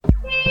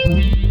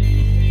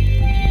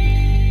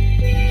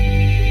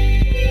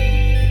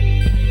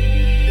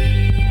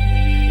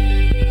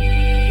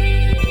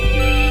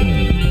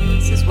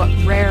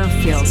Rare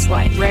feels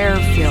like. Rare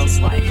feels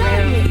like.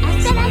 Rare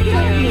feels I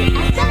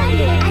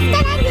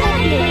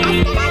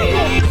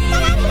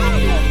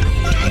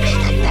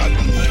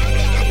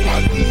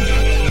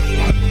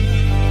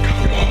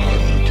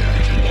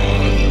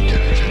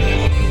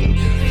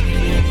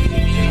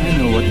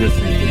know what you're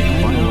thinking.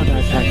 Why would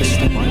I pack a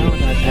stem? Why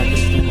would I pack a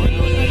stem? Why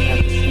would I pack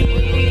a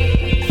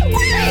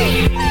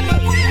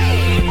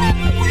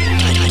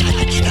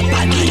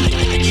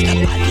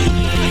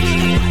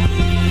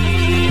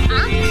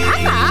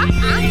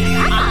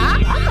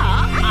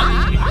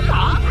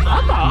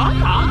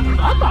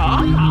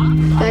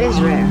That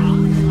is rare.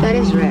 That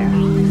is rare.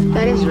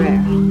 That is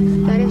rare.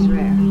 That is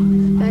rare.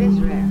 That is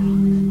rare.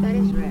 That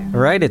is rare. All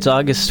right, it's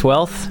August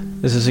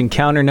 12th. This is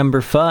encounter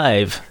number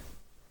 5.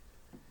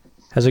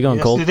 How's it going,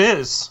 Yes, Colt? it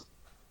is.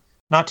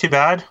 Not too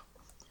bad.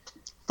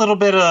 Little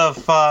bit of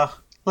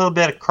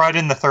crud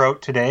in the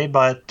throat today,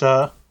 but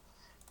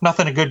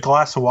nothing a good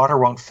glass of water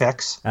won't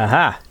fix.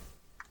 Aha.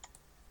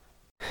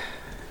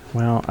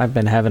 Well, I've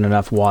been having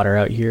enough water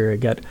out here.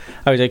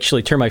 I was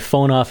actually turned my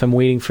phone off. I'm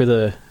waiting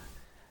for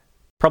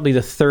probably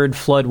the third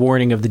flood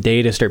warning of the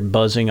day to start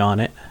buzzing on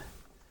it.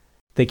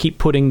 They keep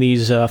putting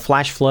these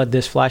flash flood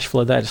this, flash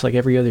flood that. It's like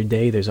every other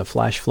day there's a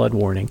flash flood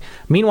warning.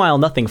 Meanwhile,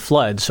 nothing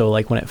floods. So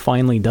like when it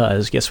finally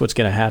does, guess what's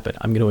going to happen?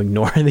 I'm going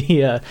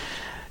to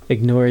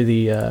ignore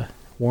the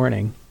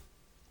warning.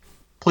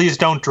 Please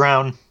don't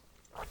drown.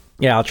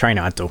 Yeah, I'll try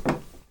not to.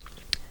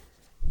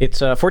 It's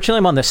fortunately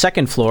I'm on the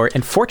second floor,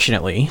 and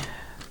fortunately,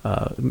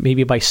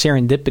 maybe by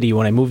serendipity,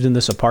 when I moved in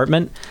this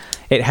apartment,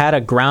 it had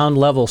a ground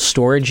level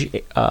storage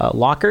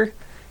locker,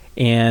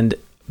 and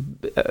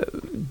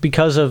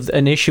because of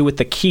an issue with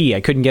the key, I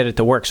couldn't get it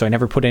to work, so I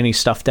never put any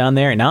stuff down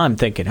there. And now I'm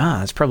thinking,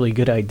 that's probably a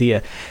good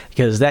idea,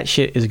 because that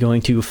shit is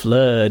going to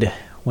flood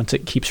if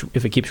it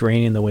keeps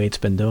raining the way it's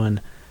been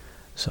doing.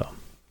 So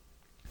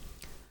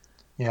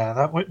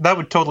Yeah, that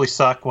would totally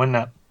suck, wouldn't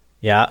it?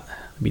 yeah,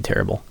 it'd be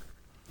terrible.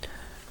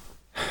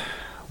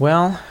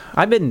 Well,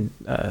 I've been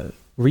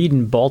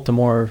reading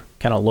Baltimore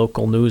kind of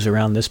local news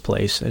around this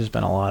place. There's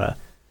been a lot of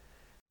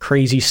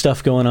crazy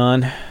stuff going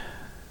on.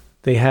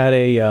 They had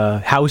a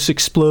house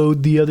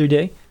explode the other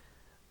day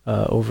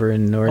over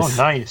in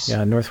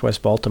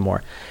northwest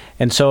Baltimore,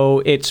 and so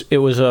it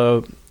was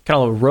a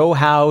kind of a row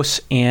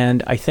house,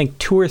 and I think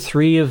 2 or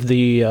 3 of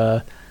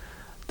the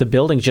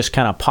buildings just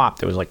kind of popped.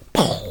 There was like,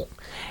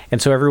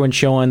 and so everyone's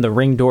showing the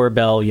Ring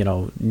doorbell.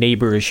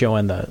 Neighbors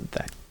showing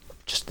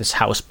just this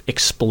house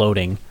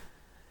exploding,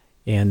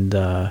 and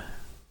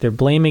they're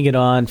blaming it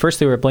on. First,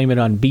 they were blaming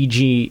it on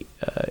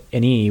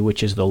BG&E,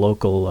 which is the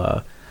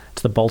local.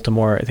 It's the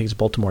Baltimore. I think it's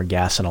Baltimore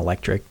Gas and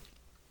Electric.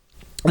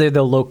 They're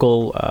the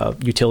local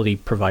utility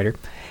provider,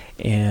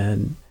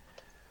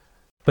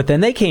 but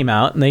then they came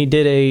out and they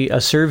did a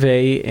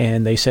survey,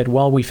 and they said,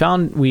 well,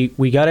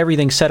 we got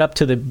everything set up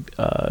to the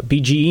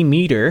BGE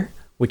meter,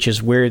 which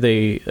is where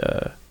they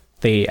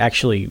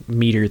actually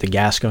meter the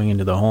gas going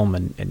into the home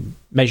and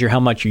measure how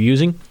much you're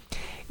using.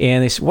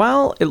 And they said,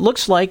 well, it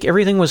looks like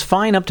everything was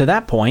fine up to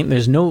that point.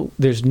 There's no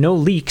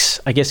leaks.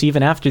 I guess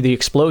even after the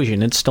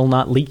explosion, it's still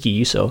not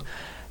leaky. So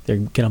they're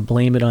going to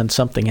blame it on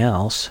something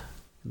else.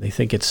 They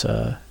think it's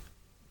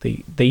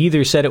they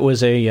either said it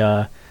was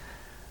a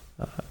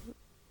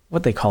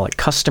what they call it,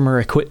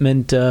 customer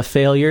equipment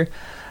failure.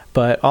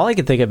 But all I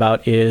could think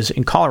about is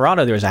in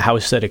Colorado there was a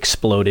house that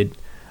exploded.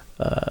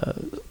 I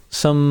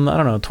don't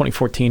know,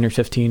 2014 or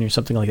 15 or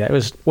something like that.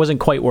 It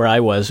wasn't quite where I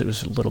was. It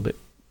was a little bit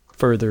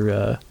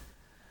further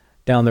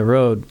down the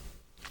road.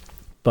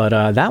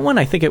 But that one,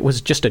 I think it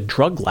was just a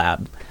drug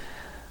lab.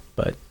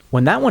 But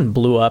when that one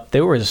blew up,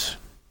 there was,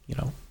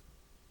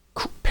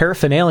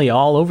 paraphernalia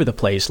all over the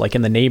place, like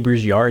in the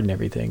neighbor's yard and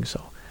everything.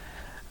 So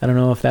I don't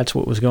know if that's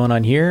what was going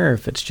on here or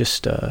if it's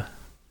just a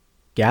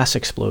gas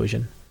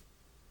explosion.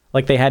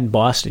 Like they had in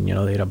Boston,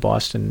 they had a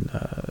Boston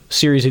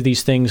series of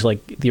these things,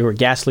 like there were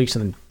gas leaks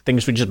and then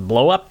things would just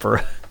blow up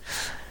for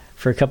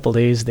a couple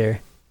days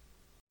there.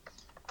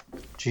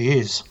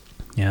 Jeez.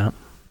 Yeah.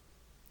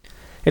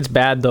 It's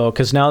bad, though,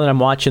 because now that I'm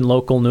watching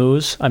local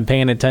news, I'm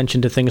paying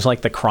attention to things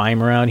like the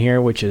crime around here,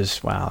 which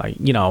is, I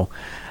knew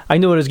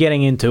what I was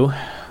getting into,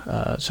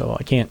 so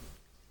I can't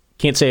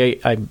say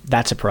I'm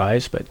that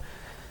surprised, but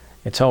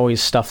it's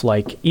always stuff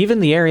like, even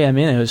the area I'm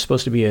in, it was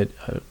supposed to be a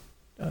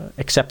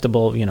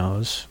acceptable, it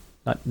was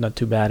not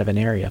too bad of an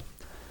area.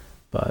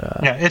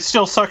 But yeah, it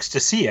still sucks to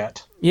see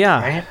it.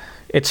 Yeah. Right?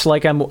 It's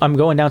like I'm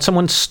going down.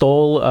 Someone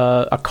stole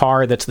a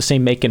car that's the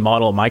same make and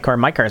model of my car.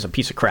 My car is a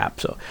piece of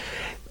crap, so...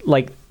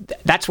 Like,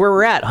 that's where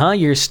we're at, huh?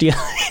 You're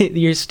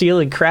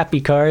stealing crappy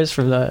cars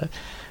from a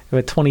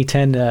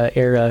 2010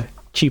 era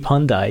cheap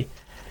Hyundai.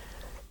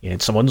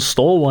 And someone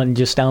stole one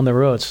just down the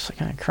road. It's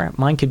like, crap,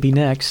 mine could be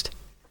next.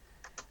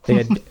 They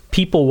had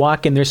people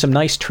walking. There's some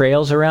nice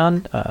trails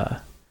around. And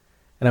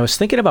I was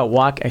thinking about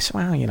I said,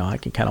 well, I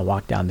can kind of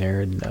walk down there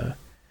and,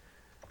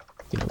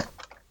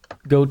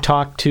 go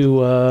talk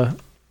to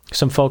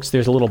some folks,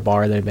 there's a little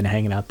bar that had been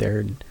hanging out there.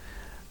 And,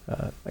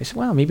 I said,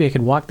 well, maybe I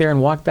could walk there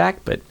and walk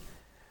back. But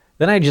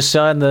then I just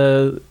saw in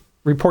the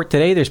report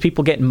today, there's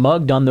people getting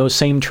mugged on those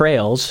same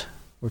trails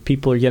where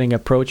people are getting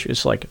approached.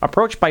 It's like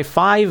approached by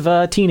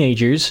 5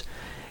 teenagers,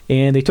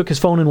 and they took his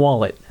phone and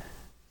wallet.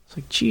 It's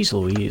like, geez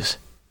Louise.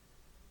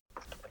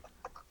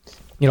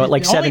 You know, at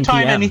like 7 p.m. The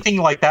only time anything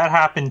like that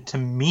happened to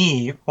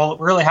me, well, it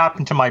really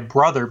happened to my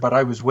brother, but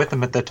I was with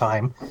him at the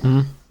time. Mm-hmm.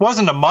 It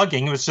wasn't a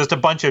mugging. It was just a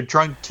bunch of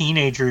drunk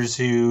teenagers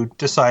who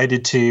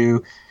decided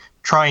to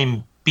try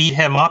and beat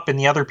him up and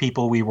the other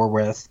people we were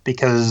with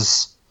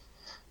because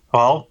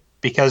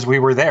we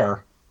were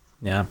there.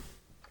 Yeah.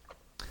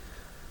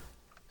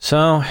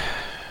 So,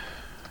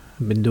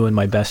 I've been doing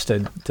my best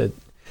to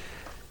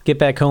get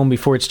back home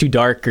before it's too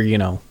dark or,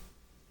 go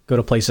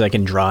to places I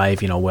can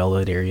drive,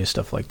 well-lit areas,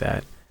 stuff like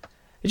that.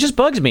 It just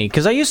bugs me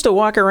because I used to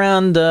walk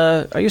around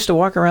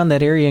that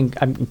area, and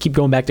I keep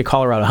going back to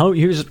Colorado.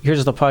 Here's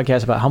the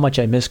podcast about how much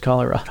I miss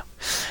Colorado.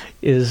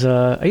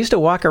 I used to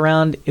walk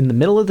around in the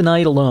middle of the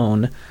night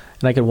alone,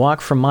 and I could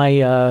walk from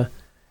my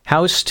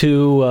house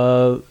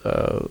to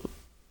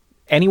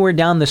anywhere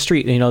down the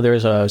street.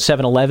 There's a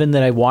 7-Eleven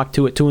that I walked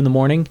to at 2 a.m,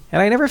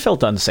 and I never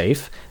felt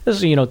unsafe.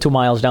 This is 2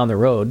 miles down the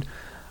road,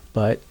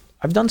 but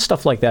I've done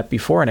stuff like that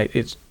before, and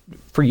it's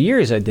for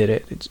years I did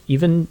it. It's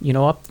even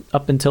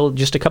up until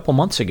just a couple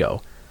months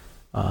ago,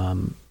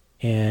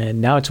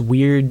 and now it's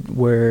weird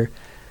where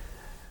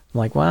I'm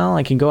like, well,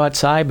 I can go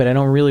outside, but I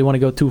don't really want to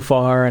go too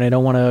far, and I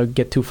don't want to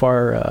get too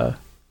far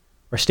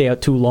or stay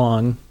out too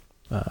long,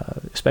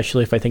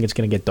 especially if I think it's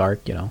going to get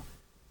dark.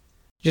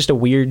 Just a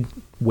weird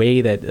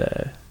way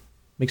that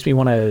makes me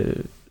want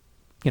to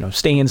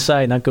stay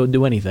inside, not go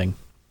do anything.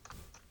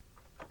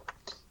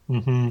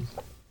 Mm-hmm.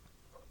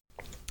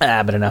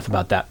 But enough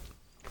about that.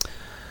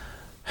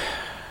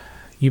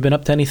 You been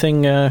up to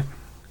anything?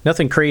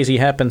 Nothing crazy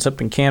happens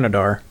up in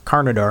Carnadar.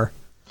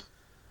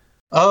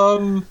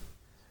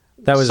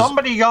 That was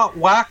somebody got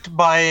whacked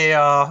by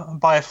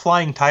a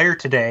flying tire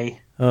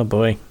today. Oh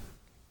boy.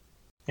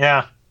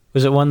 Yeah.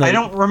 Was it one that I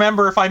don't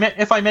remember if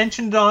I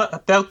mentioned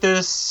about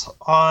this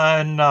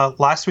on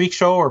last week's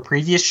show or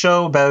previous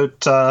show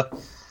about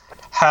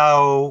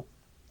how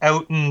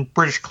out in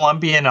British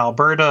Columbia and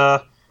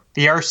Alberta,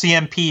 the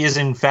RCMP is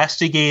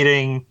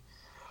investigating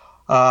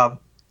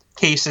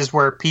cases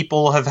where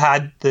people have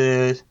had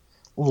the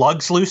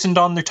lugs loosened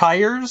on their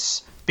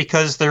tires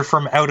because they're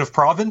from out of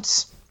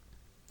province.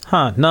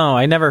 Huh, no,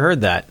 I never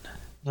heard that.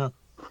 No.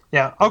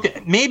 Yeah,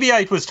 okay. Maybe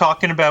I was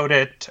talking about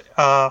it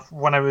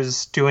when I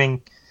was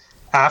doing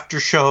after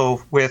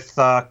show with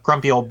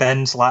Grumpy Old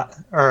Ben's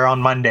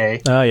on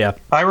Monday. Oh, yeah.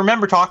 I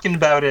remember talking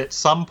about it at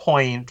some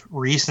point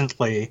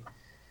recently.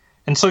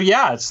 And so,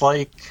 yeah, it's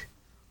like,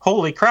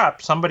 holy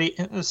crap,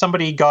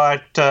 somebody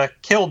got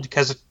killed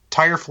because a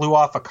tire flew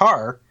off a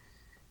car.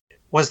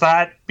 Was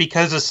that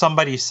because of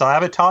somebody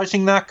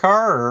sabotaging that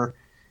car, or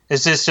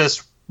is this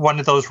just one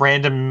of those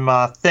random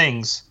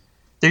things?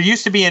 There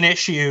used to be an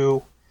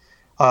issue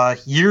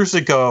years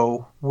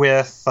ago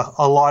with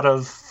a lot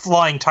of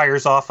flying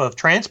tires off of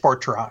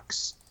transport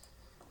trucks,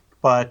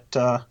 but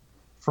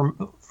from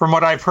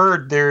what I've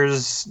heard, there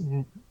was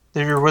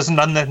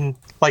none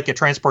like a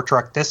transport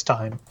truck this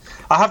time.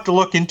 I'll have to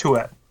look into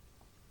it.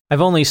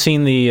 I've only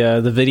seen the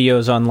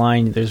videos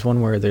online. There's one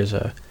where there's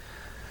a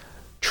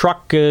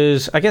truck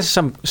I guess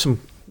some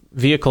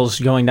vehicles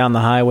going down the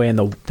highway, and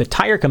the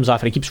tire comes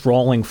off and it keeps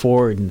rolling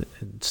forward, and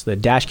it's the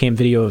dash cam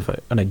video of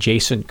an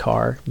adjacent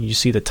car. You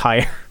see the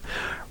tire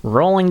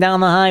rolling down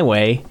the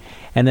highway,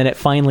 and then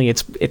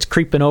it's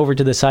creeping over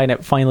to the side, and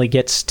it finally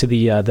gets to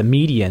the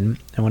median,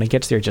 and when it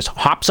gets there, it just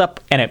hops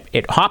up, and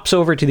it hops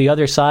over to the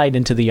other side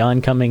into the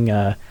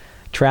oncoming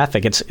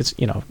traffic. It's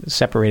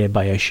separated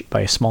by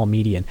a small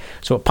median,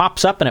 so it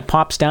pops up and it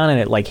pops down, and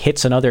it like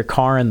hits another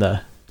car in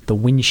the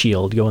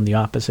windshield going the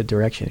opposite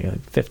direction,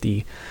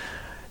 50,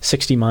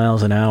 60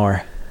 miles an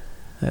hour.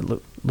 That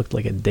looked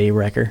like a day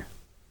wrecker.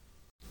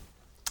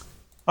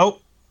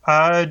 Oh,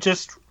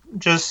 just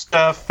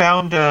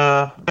found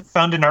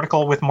an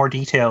article with more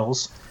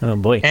details. Oh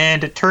boy!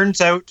 And it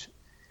turns out,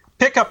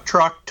 pickup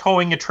truck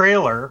towing a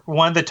trailer.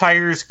 One of the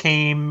tires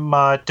came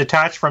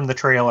detached from the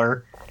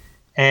trailer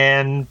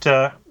and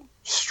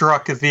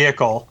struck a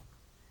vehicle,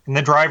 and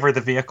the driver of the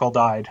vehicle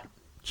died.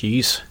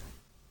 Jeez.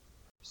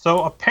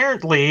 So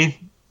apparently,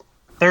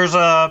 there's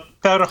about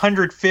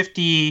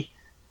 150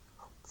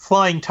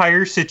 flying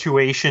tire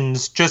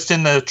situations just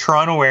in the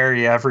Toronto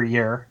area every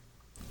year.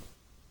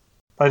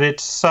 But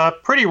it's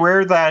pretty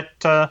rare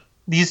that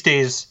these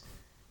days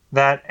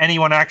that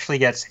anyone actually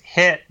gets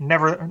hit,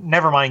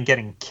 never mind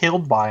getting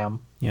killed by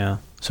them. Yeah.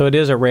 So it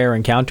is a rare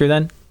encounter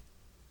then?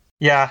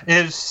 Yeah,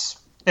 it's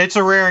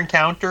a rare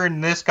encounter,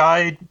 and this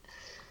guy,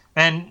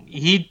 and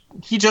he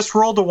just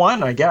rolled a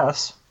 1, I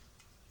guess.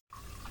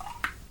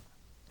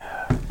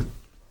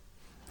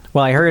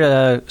 Well, I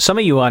heard some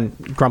of you on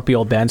Grumpy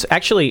Old Ben's.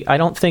 Actually, I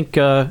don't think...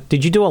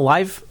 did you do a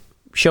live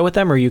show with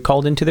them, or you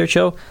called into their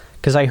show?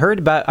 Because I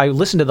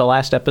listened to the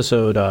last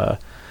episode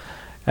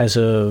as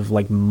of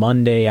like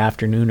Monday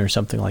afternoon or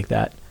something like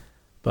that.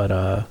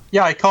 But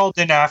Yeah, I called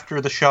in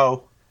after the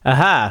show.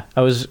 aha,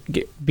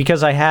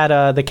 because I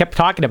had they kept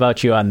talking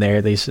about you on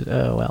there. They said,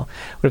 "Oh well,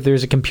 what if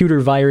there's a computer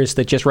virus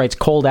that just writes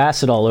cold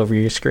acid all over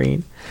your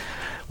screen?"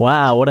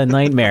 Wow, what a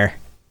nightmare!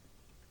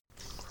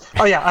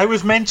 Oh yeah, I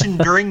was mentioned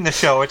during the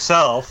show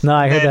itself. No,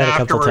 I heard and that a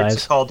couple afterwards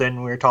times. I called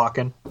in. We were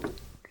talking.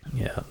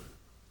 Yeah.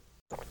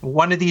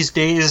 One of these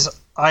days,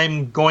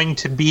 I'm going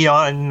to be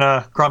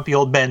on Grumpy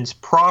Old Ben's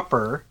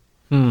proper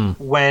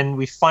when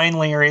we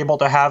finally are able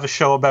to have a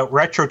show about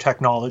retro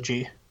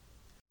technology.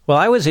 Well,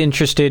 I was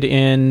interested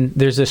in.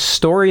 There's this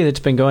story that's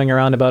been going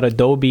around about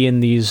Adobe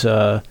and these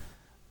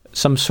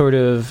some sort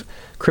of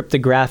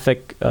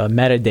cryptographic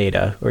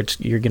metadata, or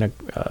you're going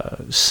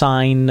to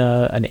sign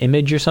an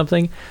image or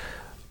something.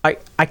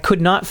 I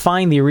could not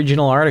find the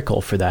original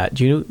article for that.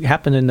 Do you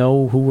happen to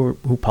know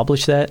who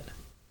published that?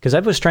 Because I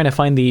was trying to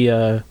find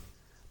the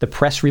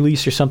press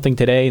release or something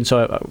today, and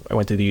so I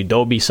went to the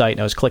Adobe site and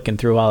I was clicking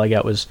through. All I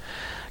got was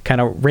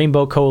kind of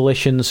Rainbow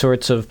Coalition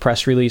sorts of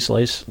press release,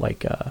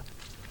 like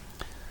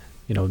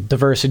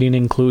diversity and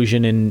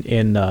inclusion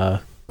in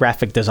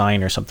graphic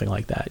design or something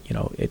like that.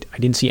 I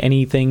didn't see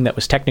anything that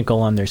was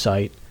technical on their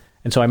site,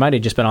 and so I might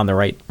have just been on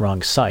the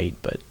wrong site.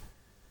 But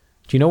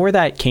do you know where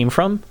that came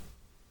from?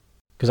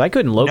 Because I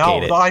couldn't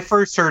locate it. No, I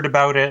first heard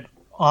about it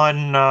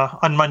on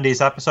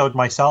Monday's episode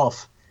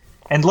myself.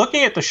 And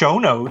looking at the show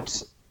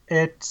notes,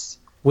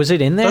 Was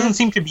it in there? Doesn't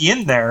seem to be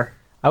in there.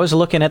 I was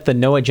looking at the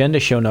No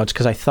Agenda show notes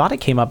because I thought it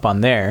came up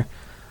on there,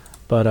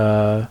 but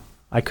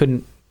I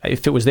couldn't.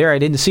 If it was there, I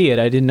didn't see it.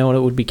 I didn't know what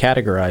it would be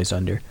categorized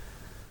under.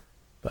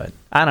 But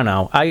I don't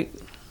know.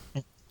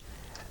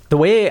 The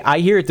way I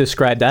hear it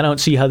described, I don't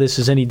see how this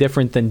is any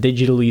different than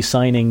digitally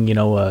signing,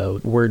 a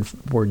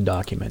Word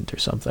document or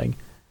something.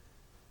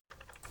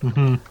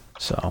 Mm-hmm.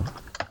 So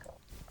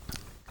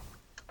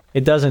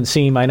it doesn't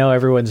seem. I know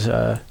everyone's.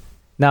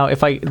 Now,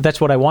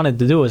 that's what I wanted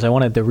to do, is I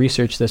wanted to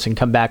research this and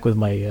come back with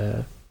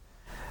my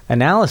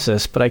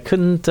analysis, but I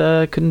couldn't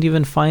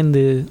even find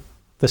the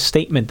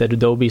statement that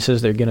Adobe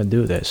says they're going to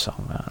do this. So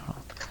I don't know.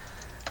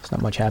 There's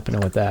not much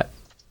happening with that.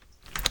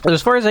 But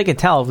as far as I can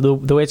tell,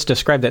 the way it's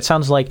described, that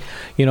sounds like,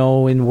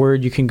 in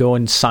Word you can go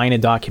and sign a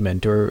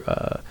document, or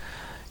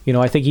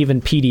I think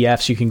even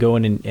PDFs you can go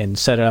in and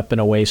set it up in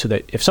a way so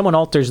that if someone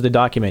alters the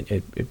document,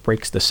 it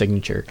breaks the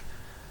signature.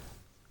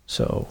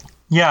 So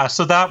yeah,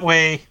 so that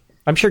way.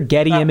 I'm sure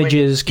Getty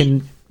Images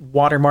can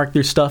watermark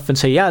their stuff and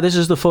say, yeah, this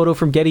is the photo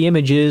from Getty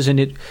Images,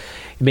 and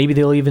maybe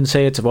they'll even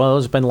say it's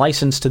been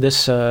licensed to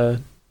this, to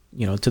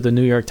the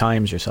New York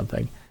Times or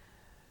something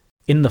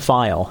in the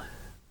file.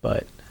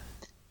 But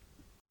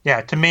yeah,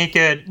 to make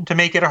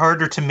it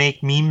harder to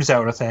make memes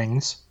out of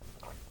things.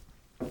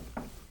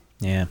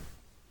 Yeah.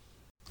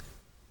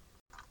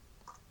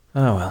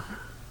 Oh well.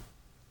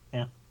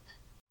 Yeah.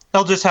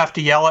 They'll just have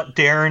to yell at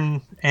Darren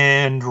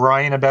and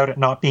Ryan about it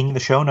not being the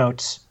show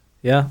notes.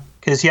 Yeah.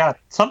 Because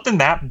something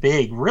that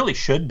big really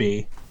should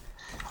be.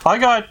 I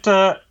got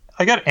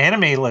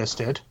anime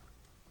listed.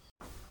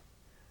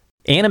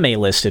 Anime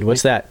listed.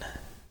 What's that?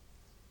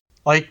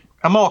 Like,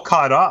 I'm all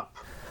caught up.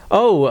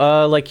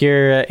 Oh, like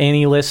your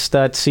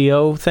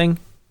AniList.co thing?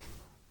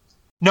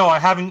 No, I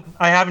haven't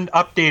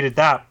updated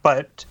that.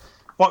 But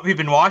what we've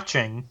been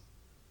watching.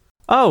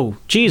 Oh,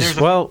 geez.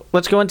 Well,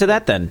 let's go into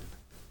that then.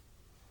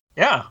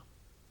 Yeah,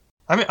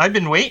 I've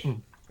been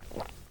waiting.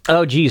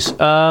 Oh, geez.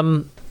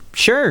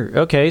 Sure.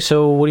 Okay.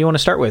 So, what do you want to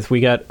start with? We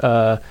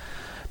got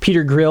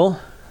Peter Grill.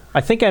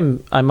 I think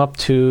I'm up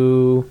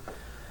to.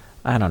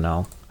 I don't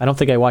know. I don't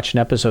think I watched an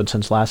episode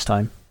since last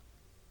time.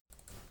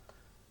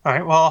 All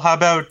right. Well, how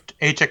about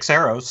HX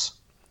Arrows?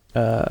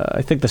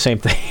 I think the same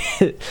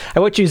thing. I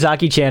watched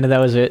Uzaki-chan, and that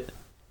was it.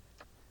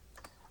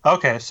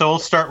 Okay, so we'll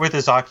start with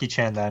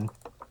Uzaki-chan then.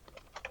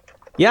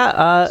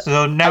 Yeah.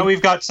 So now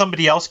we've got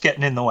somebody else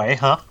getting in the way,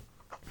 huh?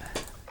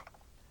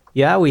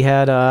 Yeah, we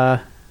had.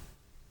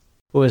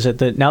 What was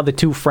it? Now the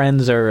two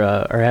friends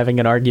are having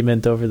an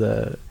argument over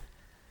the.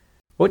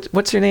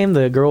 What's her name?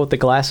 The girl with the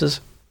glasses.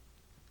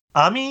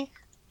 Ami?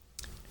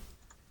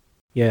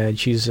 Yeah, and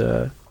she's.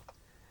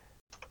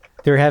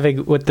 They're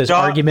having this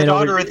argument the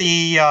daughter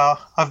over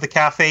of the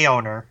cafe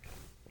owner.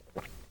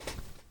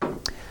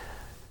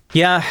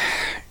 Yeah,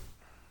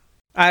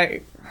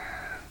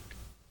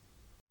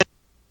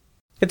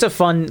 It's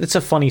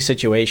a funny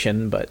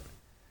situation, but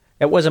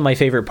it wasn't my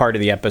favorite part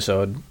of the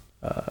episode.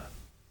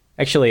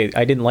 Actually,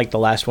 I didn't like the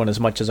last one as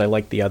much as I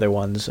liked the other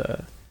ones.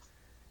 It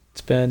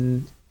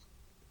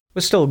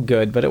was still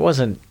good, but it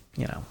wasn't,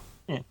 Yeah.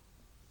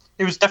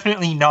 It was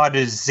definitely not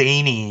as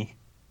zany,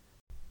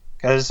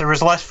 because there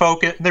was less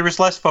focus. There was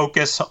less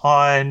focus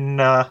on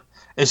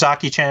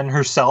Uzaki-chan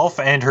herself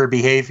and her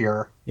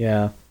behavior.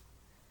 Yeah.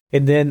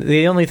 And then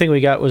the only thing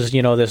we got was,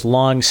 this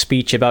long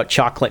speech about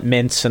chocolate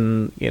mints,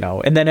 and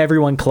then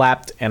everyone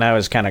clapped, and I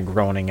was kind of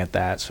groaning at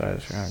that. So I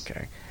was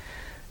okay.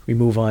 We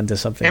move on to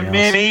something else. It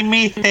made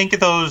me think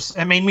of those.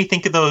 It made me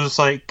think of those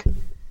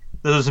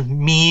those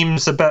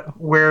memes about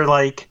where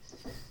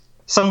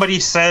somebody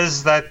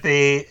says that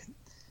they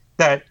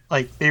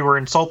were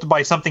insulted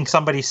by something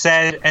somebody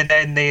said, and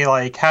then they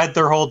had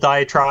their whole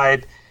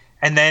diatribe,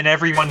 and then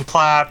everyone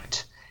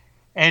clapped,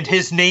 and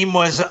his name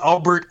was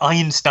Albert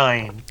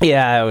Einstein.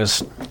 Yeah, it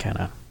was kind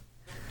of...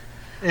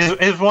 It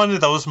was one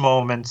of those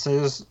moments.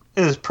 It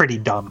was pretty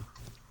dumb.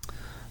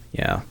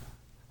 Yeah.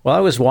 Well, I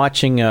was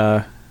watching...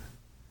 I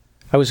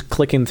was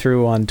clicking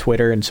through on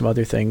Twitter and some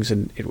other things,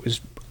 and it was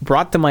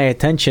brought to my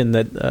attention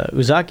that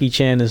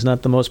Uzaki-chan is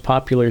not the most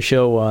popular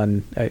show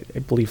on... I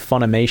believe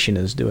Funimation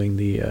is doing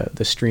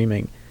the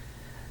streaming.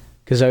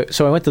 So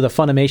I went to the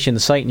Funimation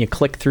site, and you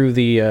click through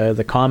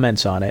the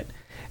comments on it,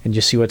 and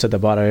just see what's at the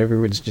bottom.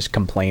 Everyone's just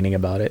complaining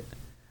about it.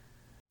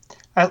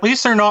 At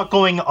least they're not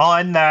going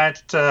on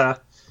that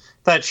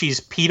she's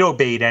pedo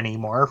bait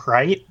anymore,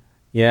 right?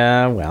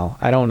 Yeah, well,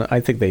 I don't know. I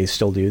think they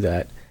still do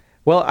that.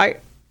 Well, I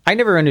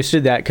never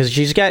understood that, because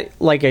she's got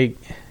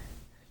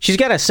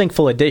a sink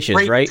full of dishes,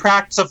 Great right?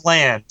 tracts of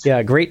land.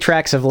 Yeah, great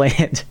tracts of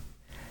land.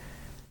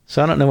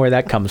 So I don't know where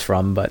that comes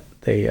from, but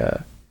they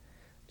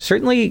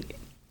certainly...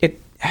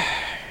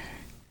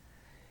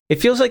 It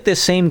feels like the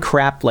same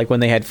crap like when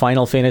they had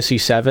Final Fantasy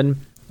VII,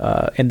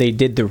 and they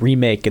did the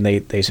remake, and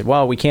they said,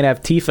 well, we can't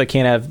have Tifa,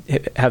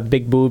 can't have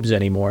big boobs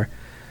anymore.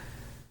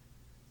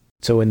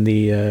 So in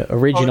the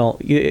original...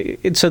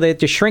 so they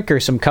had to shrink her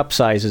some cup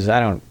sizes.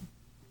 I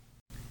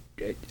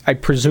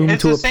presume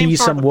It's to the same appease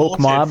sort some of woke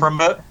bullshit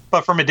mob.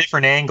 but from a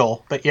different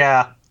angle. But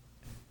yeah.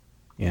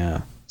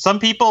 Yeah. Some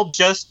people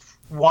just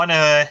want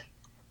to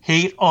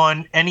hate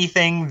on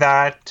anything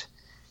that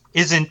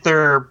isn't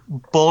their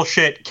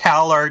bullshit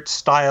CalArt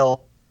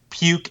style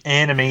puke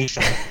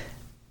animation.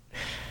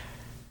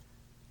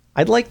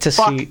 I'd like to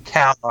Fuck see...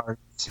 CalArt.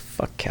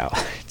 Fuck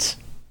CalArts.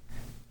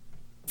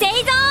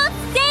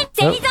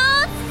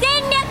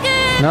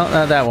 No,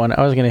 not that one.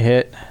 I was going to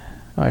hit...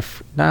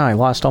 now I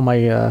lost all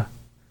my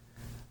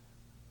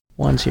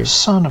ones here.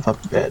 Son of a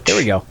bitch. There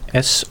we go.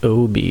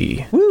 SOB.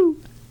 Woo!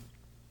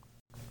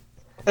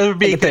 It would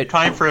be a good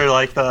time for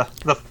like the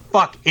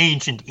fuck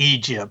ancient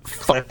Egypt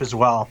clip as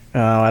well.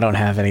 Oh, I don't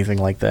have anything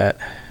like that.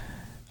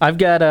 I've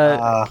got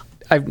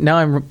now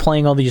I'm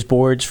playing all these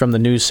boards from the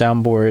new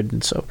soundboard,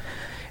 and so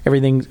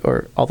everything,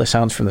 or all the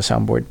sounds from the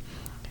soundboard.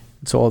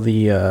 So all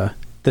the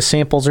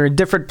samples are in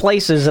different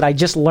places, and I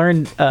just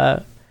learned.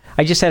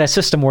 I just had a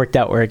system worked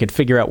out where I could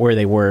figure out where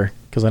they were,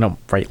 because I don't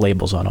write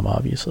labels on them,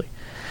 obviously.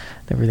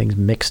 Everything's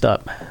mixed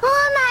up.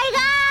 Oh my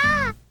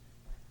god!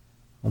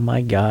 Oh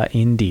my god,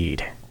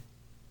 indeed.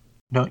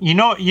 No, you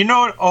know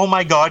what oh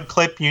my god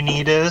clip you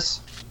need is?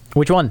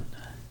 Which one?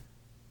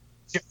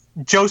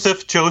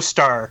 Joseph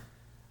Joestar.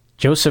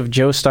 Joseph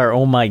Joestar,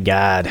 oh my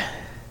god.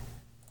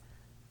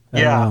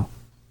 Yeah.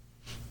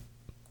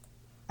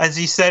 As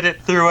he said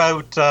it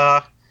throughout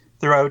the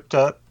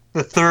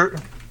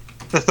third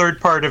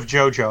part of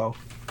JoJo.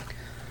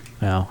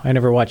 Well, I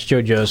never watched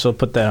JoJo, so I'll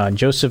put that on.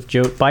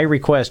 By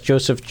request,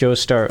 Joseph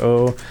Joestar,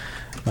 oh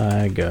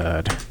my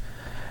god.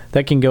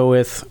 That can go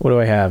with, what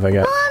do I have? I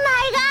got... Oh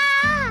my god!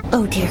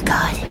 Oh dear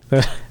god.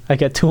 I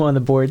got 2 on the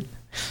board.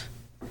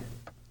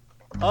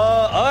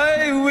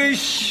 I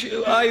wish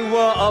I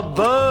were a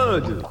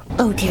bird.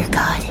 Oh dear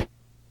god.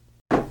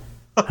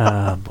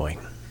 Oh boy.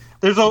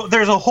 There's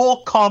a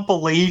whole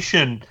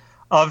compilation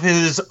of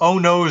his oh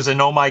no's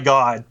and oh my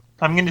god.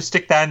 I'm going to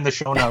stick that in the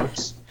show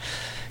notes.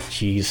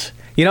 Jeez.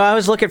 You know, I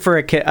was looking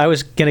for I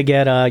was going to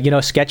get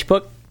a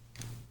sketchbook.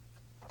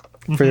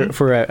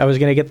 I was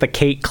going to get the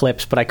Kate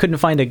clips, but I couldn't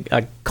find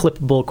a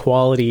clippable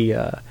quality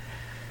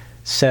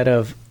set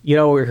of,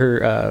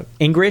 her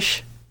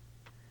English.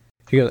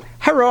 She goes,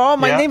 "Hello,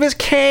 my name is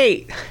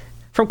Kate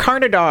from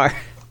Carnadar."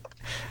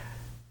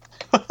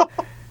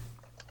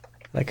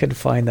 I couldn't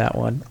find that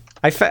one.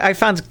 I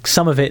found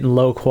some of it in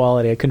low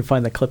quality. I couldn't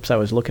find the clips I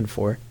was looking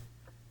for.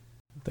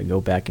 I'll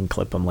go back and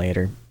clip them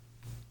later.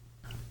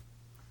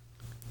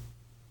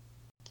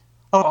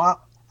 Oh,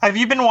 have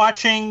you been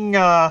watching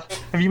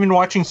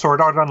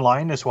Sword Art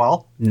Online as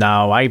well?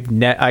 No, I've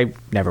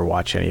never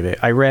watched any of it.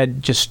 I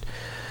read just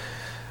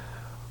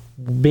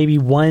maybe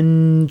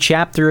one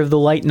chapter of the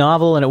light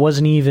novel, and it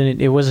wasn't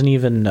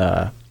even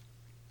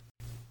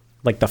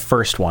like the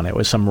first one. It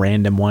was some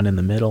random one in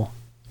the middle.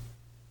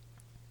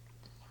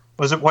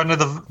 Was it one of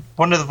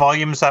the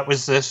volumes that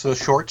was the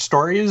short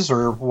stories,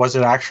 or was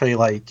it actually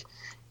like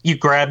you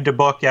grabbed a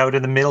book out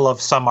in the middle of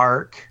some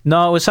arc?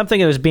 No, it was something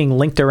that was being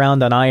linked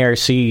around on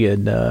IRC,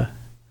 and I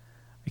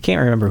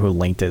can't remember who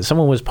linked it.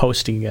 Someone was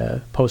posting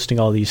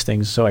all these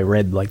things, so I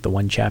read like the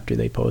one chapter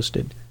they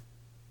posted.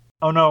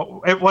 Oh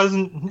no, it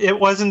wasn't the it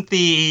wasn't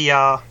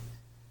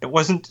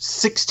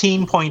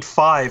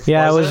 16.5.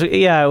 Yeah, was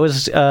it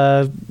was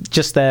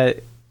just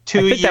that 2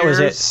 I think years. That was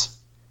it.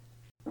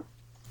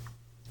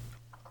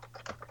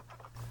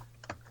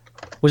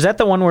 Was that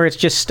the one where it's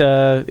just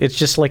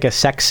like a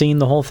sex scene,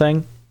 the whole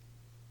thing?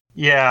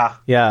 Yeah.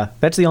 Yeah,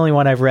 that's the only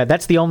one I've read.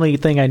 That's the only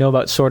thing I know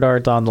about Sword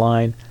Art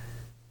Online.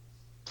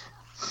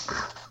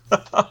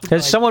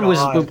 Because someone was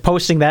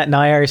posting that in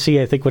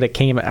IRC, I think, when it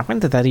came out. When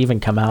did that even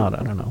come out?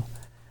 I don't know.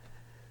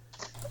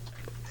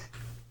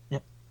 Yeah.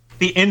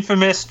 The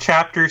infamous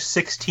chapter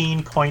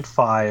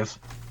 16.5.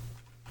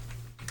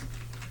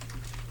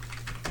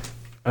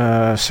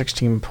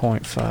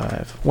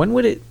 16.5. When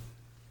would it...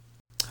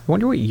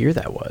 wonder what year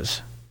that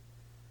was.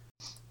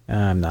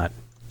 I'm not.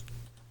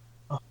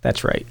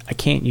 That's right. I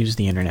can't use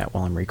the internet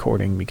while I'm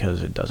recording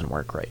because it doesn't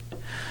work right.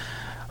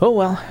 Oh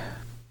well.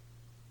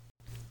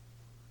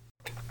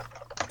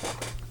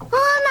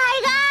 Oh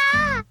my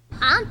god!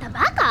 Anta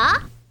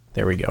baka?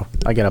 There we go.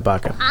 I got a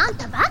baka.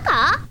 Anta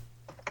baka?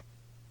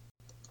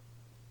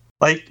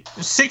 Like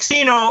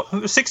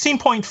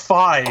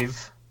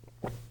 16.5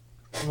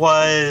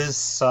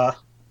 was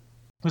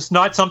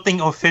not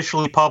something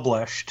officially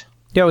published.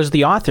 Yeah, it was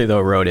the author though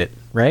wrote it,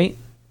 right?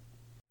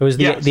 It was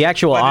the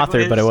actual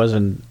author, but it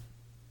wasn't.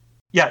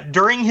 Yeah,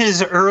 during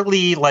his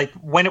early, like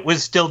when it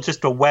was still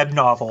just a web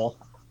novel,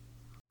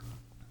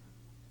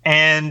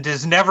 and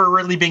has never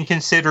really been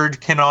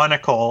considered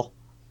canonical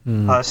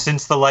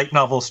since the light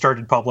novel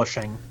started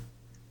publishing.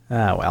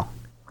 Ah, well.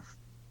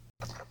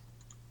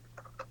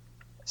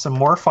 Some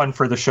more fun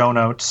for the show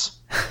notes.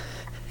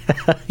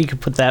 You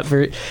could put that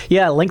link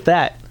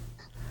that.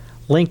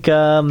 Link,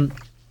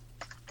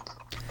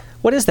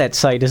 what is that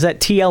site? Is that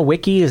TL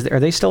Wiki?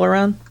 Are they still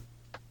around?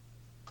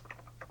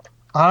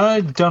 I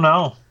don't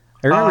know.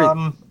 I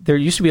remember there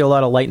used to be a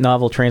lot of light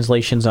novel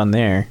translations on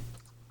there.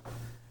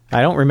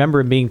 I don't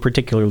remember it being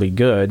particularly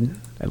good,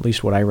 at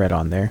least what I read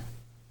on there.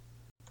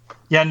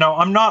 Yeah, no,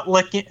 I'm not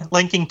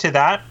linking to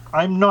that.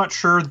 I'm not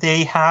sure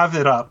they have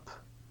it up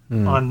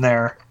on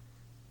there.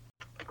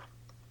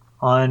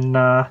 On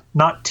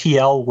not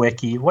TL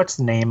Wiki. What's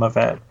the name of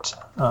it?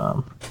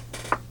 But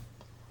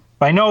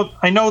I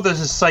know this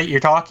is a site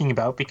you're talking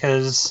about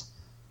because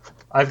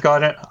I've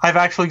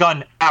actually got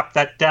an app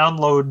that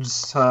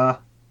downloads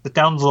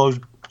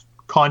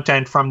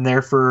content from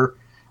there for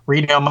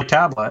reading on my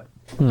tablet.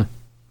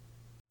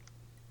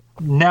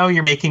 Now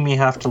you're making me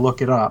have to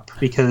look it up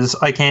because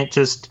I can't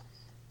just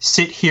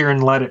sit here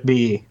and let it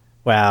be.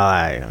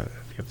 Well, you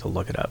have to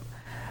look it up.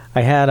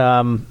 I had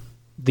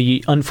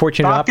the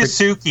unfortunate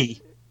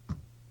Bakasuki.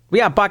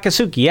 Yeah,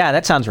 Bakasuki. Yeah,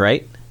 that sounds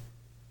right.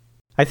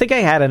 I think I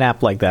had an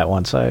app like that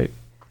once. I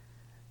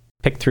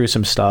picked through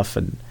some stuff,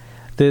 and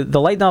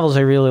the light novels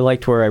I really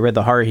liked were I read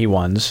the Haruhi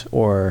ones,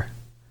 or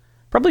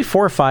probably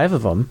 4 or 5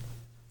 of them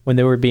when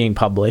they were being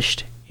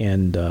published,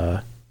 and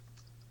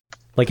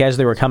like as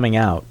they were coming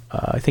out.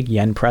 I think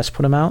Yen Press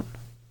put them out,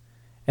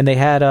 and they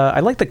had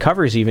I like the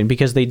covers even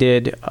because they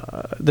did.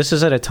 This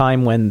is at a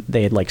time when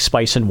they had like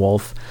Spice and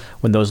Wolf,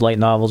 when those light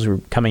novels were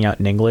coming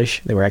out in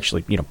English. They were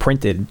actually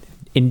printed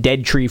in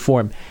dead tree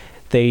form.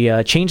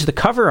 They changed the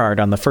cover art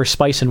on the first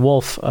Spice and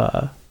Wolf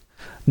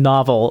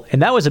novel,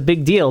 and that was a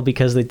big deal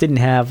because they didn't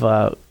have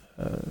the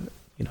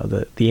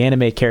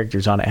anime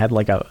characters on it. It had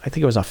like I think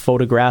it was a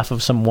photograph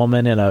of some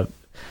woman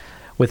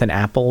with an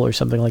apple or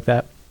something like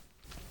that.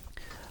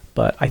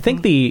 But I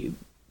think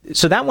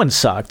so that one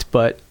sucked,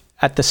 but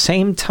at the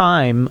same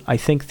time, I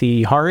think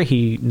the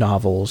Haruhi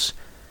novels,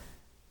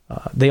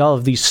 they all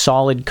have these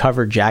solid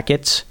cover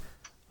jackets,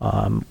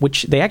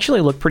 which they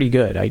actually look pretty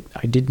good. I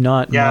did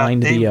not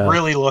mind they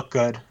really look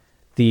good.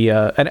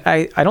 And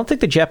I don't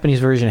think the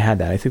Japanese version had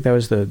that. I think that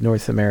was the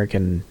North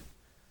American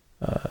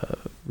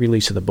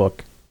release of the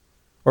book,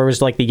 or it was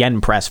like the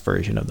Yen Press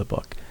version of the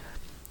book.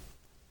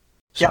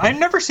 So. Yeah, I've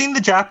never seen the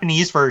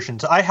Japanese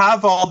versions. I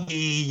have all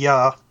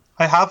the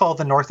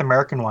North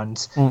American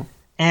ones,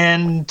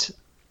 and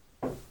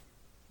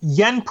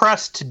Yen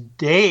Press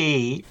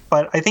today,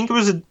 but I think it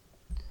was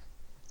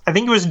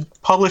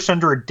published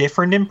under a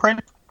different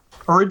imprint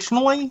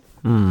originally.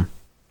 I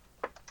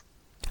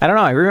don't know.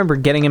 I remember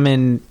getting them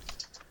in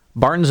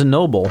Barnes and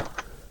Noble.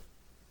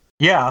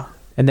 Yeah.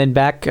 And then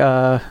back,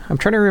 I'm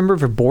trying to remember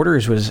if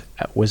Borders was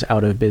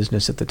out of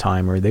business at the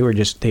time, or they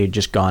had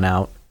just gone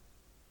out.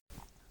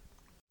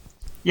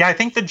 Yeah, I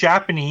think the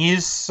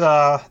Japanese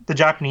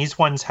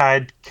ones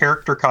had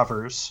character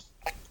covers.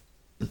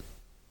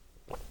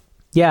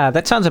 Yeah,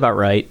 that sounds about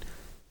right.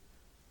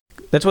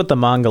 That's what the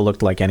manga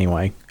looked like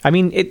anyway. I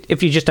mean,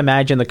 if you just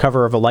imagine the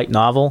cover of a light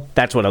novel,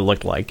 that's what it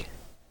looked like.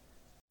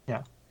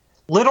 Yeah.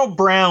 Little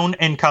Brown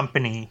and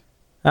Company.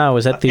 Oh,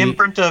 was that the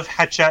imprint of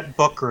Hachette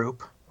Book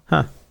Group?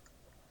 Huh.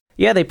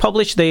 Yeah, they put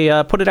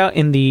it out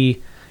in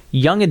the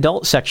young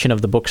adult section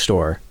of the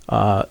bookstore,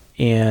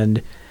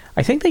 and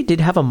I think they did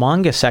have a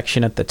manga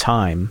section at the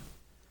time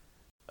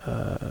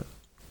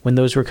when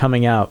those were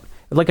coming out,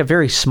 like a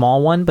very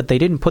small one, but they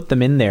didn't put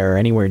them in there or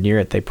anywhere near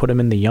it. They put them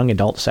in the young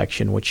adult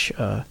section, which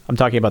I'm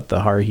talking about the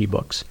Haruhi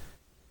books.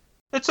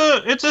 It's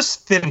a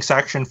fitting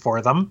section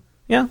for them.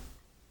 Yeah.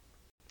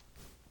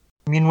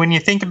 I mean, when you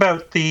think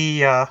about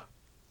the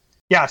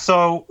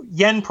so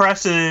Yen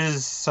Press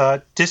is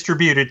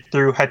distributed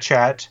through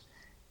Hachette,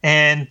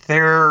 and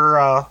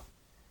they're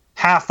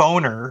half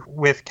owner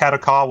with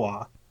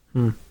Kadokawa.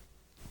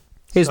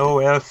 So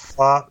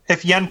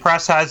if Yen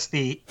Press has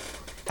the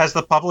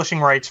publishing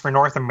rights for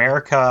North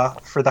America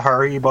for the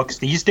Haruhi books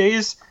these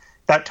days,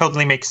 that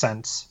totally makes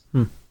sense.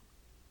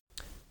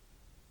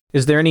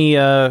 Is there any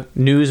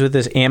news with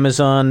this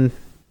Amazon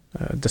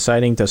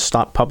deciding to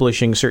stop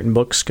publishing certain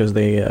books because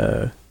they?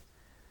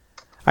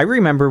 I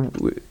remember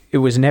it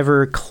was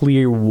never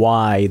clear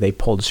why they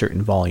pulled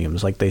certain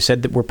volumes. Like they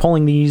said that we're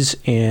pulling these,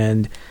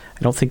 and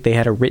I don't think they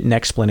had a written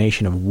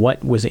explanation of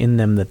what was in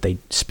them that they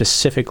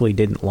specifically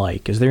didn't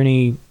like. Is there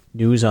any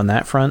news on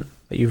that front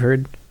that you've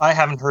heard? I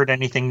haven't heard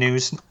anything new,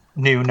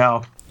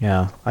 no.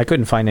 Yeah, I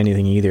couldn't find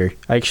anything either.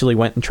 I actually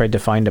went and tried to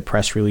find a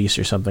press release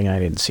or something. I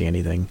didn't see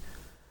anything.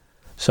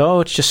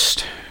 So it's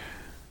just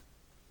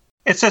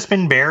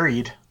been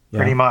buried,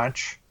 pretty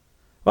much.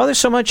 Well, there's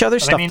so much other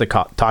stuff to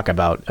talk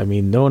about. I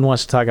mean, no one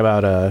wants to talk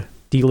about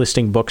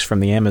delisting books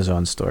from the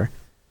Amazon store.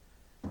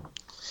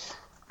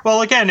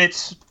 Well, again,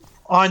 it's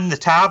on the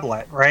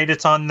tablet, right?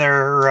 It's on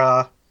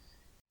their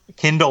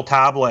Kindle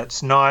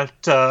tablets, not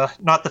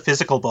the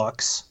physical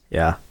books.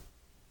 Yeah.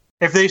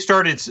 If they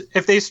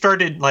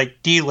started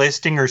like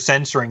delisting or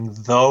censoring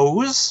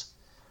those,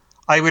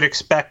 I would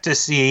expect to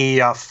see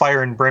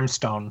fire and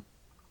brimstone.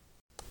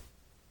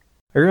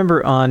 I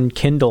remember on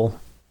Kindle,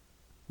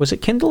 was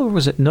it Kindle or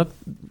was it Nook?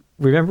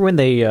 Remember when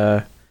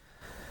they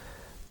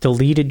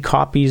deleted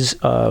copies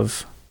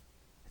of,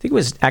 I think it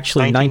was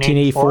actually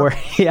 1984.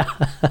 Yeah.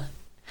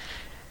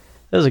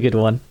 That was a good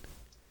one.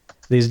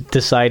 They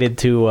decided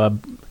to,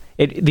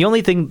 the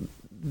only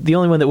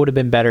one that would have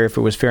been better if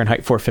it was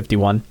Fahrenheit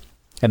 451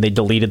 and they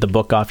deleted the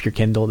book off your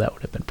Kindle, that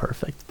would have been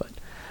perfect. But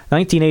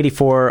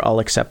 1984, I'll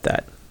accept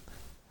that.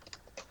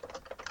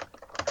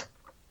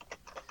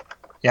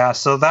 Yeah,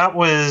 so that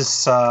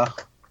was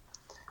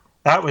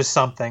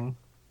something.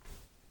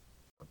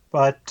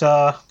 But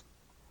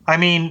I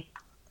mean,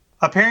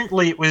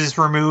 apparently it was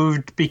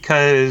removed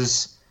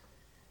because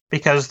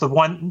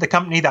the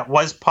company that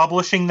was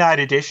publishing that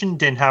edition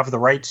didn't have the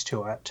rights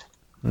to it.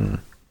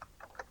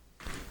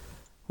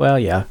 Well,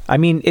 yeah. I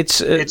mean,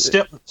 it's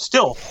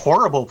still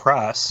horrible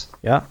press.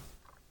 Yeah.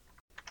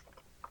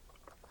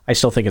 I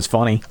still think it's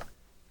funny.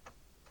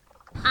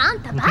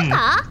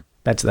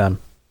 That's them.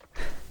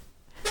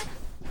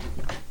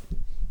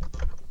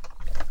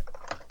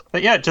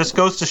 But yeah, it just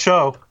goes to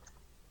show,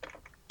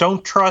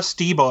 don't trust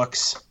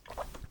ebooks.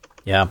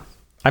 Yeah.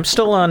 I'm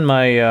still on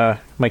my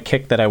my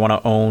kick that I want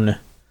to own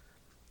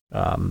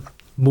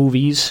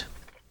movies,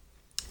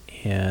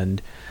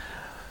 and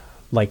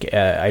like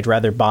I'd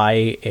rather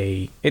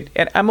buy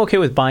I'm okay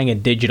with buying a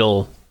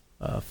digital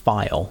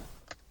file,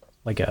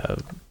 like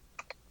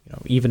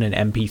even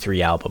an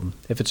MP3 album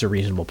if it's a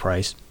reasonable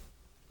price.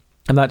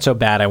 I'm not so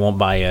bad I won't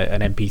buy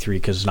an MP3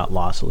 because it's not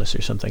lossless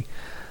or something.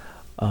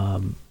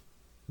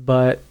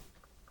 But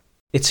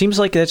it seems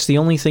like that's the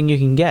only thing you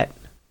can get.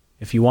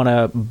 If you want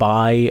to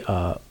buy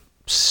a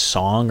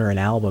song or an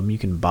album, you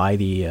can buy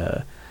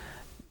the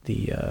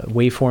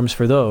waveforms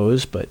for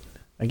those. But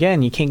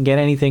again, you can't get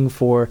anything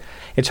for.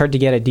 It's hard to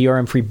get a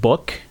DRM-free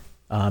book.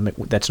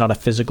 That's not a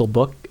physical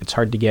book. It's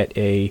hard to get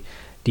a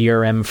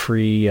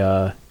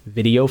DRM-free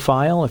video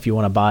file if you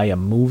want to buy a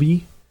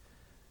movie.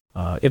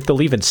 If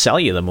they'll even sell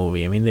you the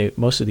movie. I mean,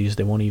 most of these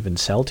they won't even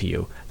sell to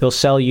you. They'll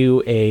sell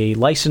you a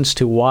license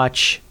to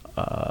watch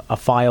a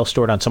file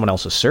stored on someone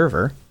else's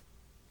server.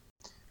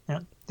 Yeah.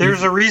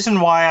 There's a reason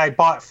why I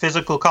bought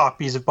physical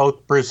copies of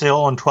both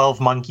Brazil and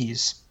 12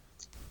 Monkeys.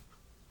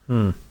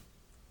 And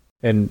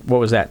what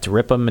was that? To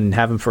rip them and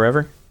have them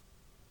forever?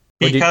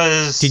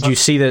 Because did you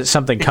see that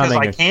something coming?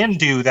 Because I can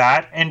do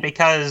that, and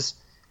because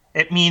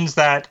it means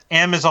that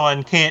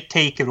Amazon can't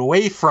take it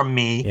away from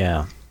me.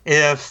 Yeah.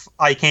 If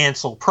I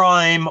cancel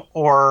Prime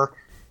or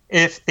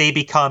if they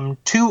become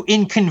too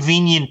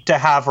inconvenient to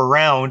have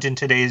around in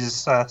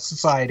today's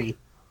society.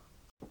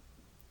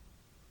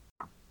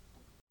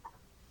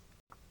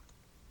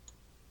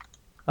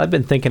 I've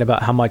been thinking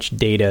about how much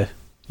data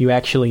you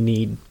actually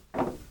need.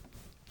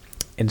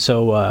 And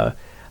so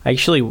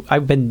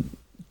I've been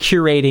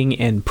curating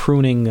and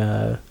pruning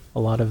a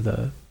lot of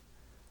the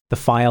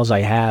files I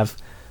have,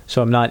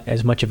 so I'm not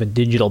as much of a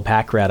digital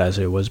pack rat as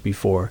I was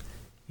before.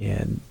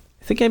 And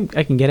I think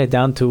I can get it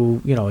down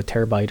to, a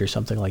terabyte or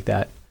something like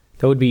that.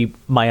 That would be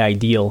my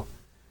ideal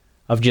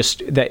of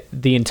just that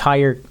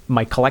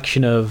my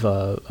collection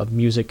of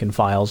music and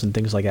files and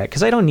things like that.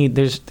 Because I don't need,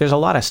 there's a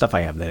lot of stuff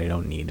I have that I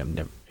don't need.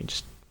 It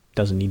just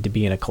doesn't need to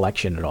be in a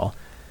collection at all.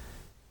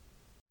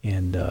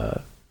 And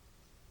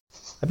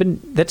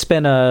that's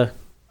been a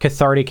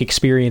cathartic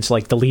experience,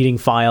 like deleting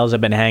files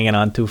I've been hanging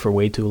on to for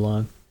way too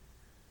long.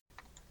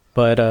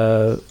 But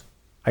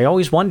I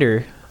always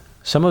wonder,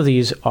 some of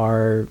these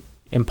are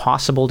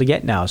impossible to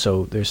get now.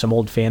 So there's some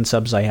old fan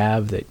subs I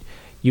have that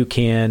you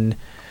can.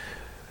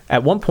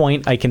 At one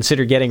point, I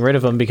considered getting rid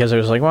of them because I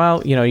was like,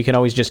 well, you can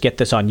always just get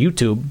this on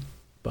YouTube.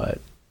 But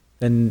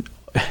then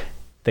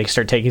they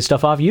start taking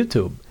stuff off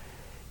YouTube.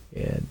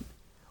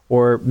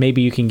 Or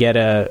maybe you can get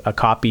a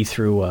copy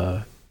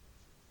through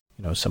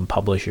some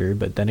publisher.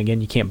 But then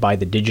again, you can't buy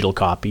the digital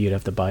copy. You'd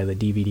have to buy the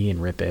DVD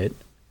and rip it.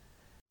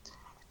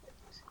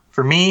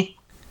 For me,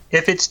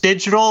 if it's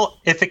digital,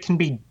 if it can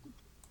be,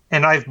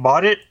 and I've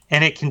bought it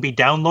and it can be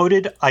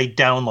downloaded, I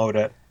download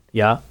it.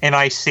 Yeah. And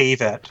I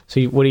save it.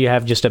 So what do you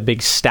have? Just a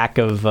big stack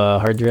of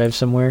hard drives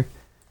somewhere?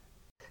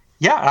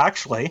 Yeah,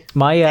 actually.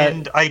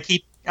 And I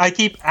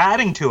keep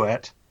adding to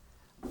it.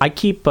 I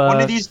keep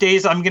one of these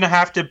days I'm gonna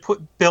have to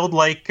build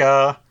like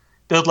a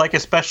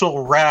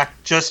special rack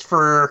just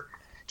for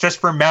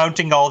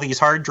mounting all these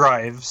hard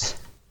drives.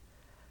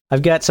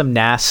 I've got some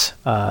NAS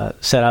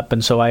set up,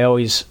 and so I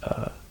always,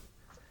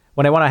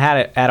 when I want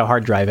to add a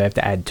hard drive, I have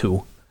to add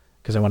 2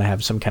 because I want to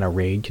have some kind of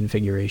RAID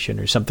configuration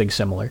or something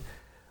similar.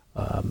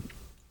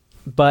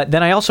 But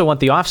then I also want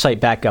the offsite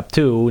backup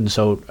too, and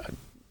so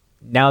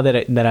now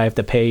that I have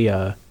to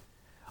pay,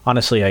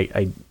 honestly,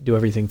 I do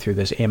everything through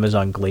this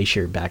Amazon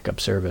Glacier backup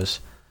service.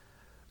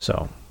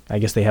 So I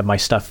guess they have my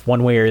stuff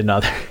one way or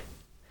another.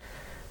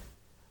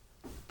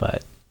 But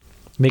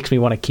it makes me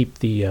want to keep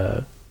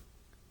the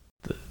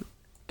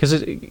because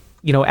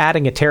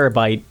adding a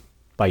terabyte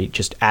by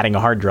just adding a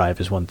hard drive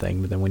is one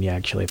thing, but then when you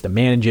actually have to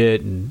manage it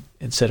and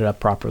set it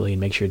up properly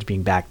and make sure it's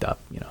being backed up,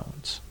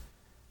 it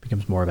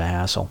becomes more of a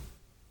hassle.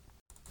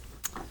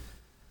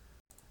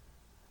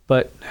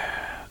 But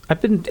I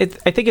think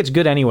it's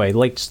good anyway.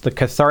 Like the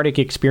cathartic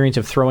experience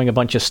of throwing a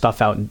bunch of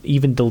stuff out and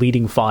even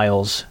deleting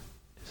files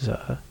is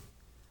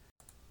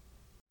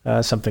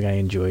something I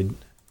enjoyed.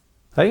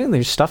 I think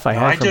there's stuff I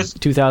had from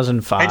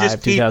 2005, I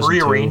just keep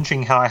 2002.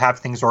 rearranging how I have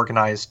things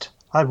organized.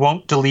 I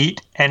won't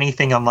delete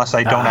anything unless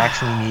I don't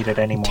actually need it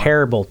anymore.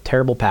 Terrible,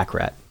 terrible pack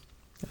rat.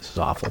 This is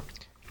awful.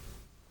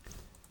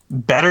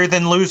 Better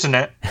than losing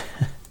it.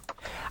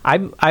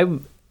 I've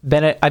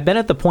been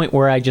at the point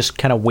where I just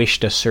kind of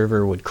wished a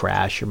server would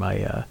crash or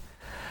my.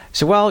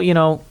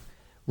 So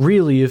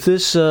really, if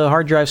this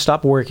hard drive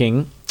stopped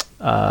working,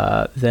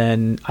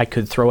 then I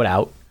could throw it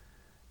out,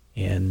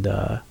 and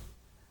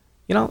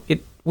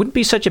it wouldn't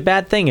be such a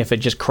bad thing if it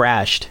just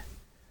crashed.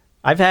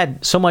 I've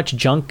had so much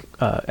junk.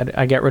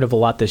 I got rid of a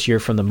lot this year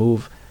from the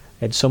move.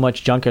 I had so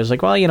much junk. I was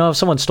like, well, if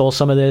someone stole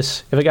some of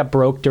this, if it got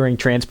broke during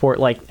transport,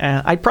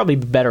 I'd probably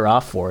be better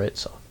off for it.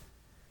 So.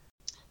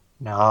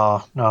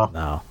 No.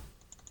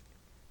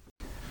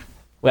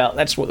 Well,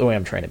 that's the way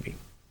I'm trying to be.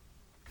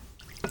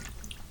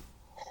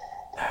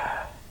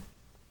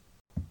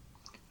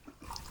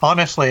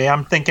 Honestly,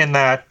 I'm thinking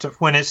that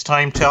when it's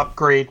time to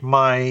upgrade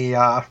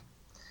my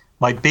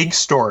my big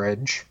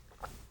storage,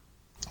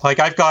 like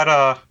I've got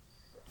a,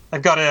 I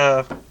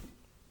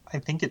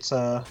think it's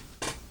a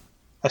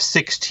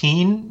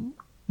 16.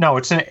 No,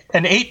 it's an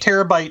 8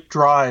 terabyte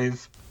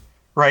drive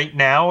right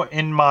now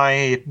in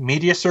my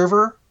media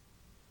server,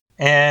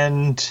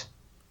 and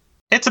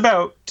it's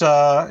about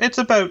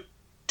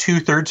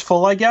 2/3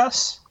 full, I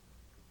guess.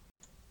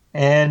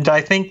 And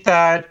I think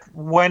that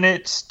when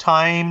it's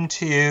time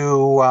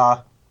to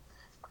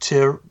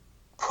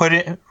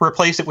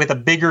replace it with a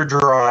bigger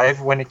drive,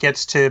 when it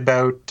gets to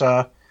about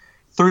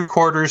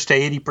 3/4 to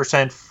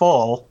 80%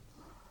 full,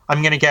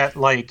 I'm gonna get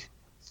like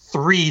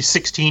 3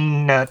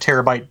 16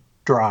 terabyte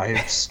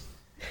drives.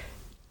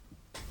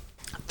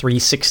 3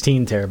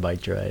 16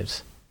 terabyte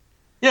drives.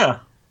 Yeah.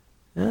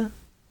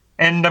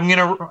 And I'm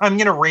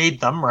gonna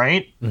raid them,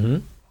 right?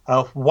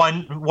 Mm-hmm.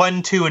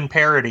 1, 2 in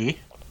parity.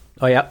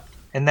 Oh yeah.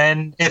 And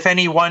then if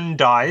any one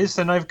dies,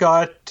 then I've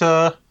got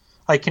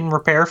I can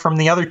repair from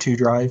the other 2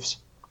 drives.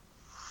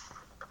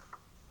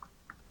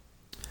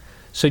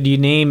 So do you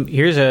name?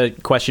 Here's a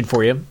question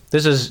for you.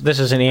 This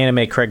is an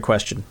Anime Cred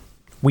question.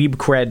 Weeb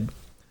Cred.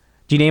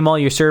 Do you name all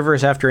your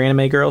servers after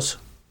Anime Girls?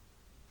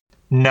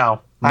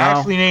 No. I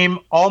actually name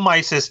all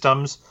my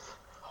systems,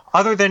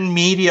 other than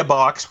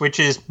MediaBox, which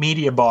is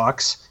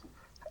MediaBox.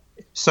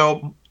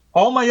 So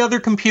all my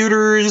other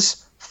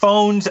computers,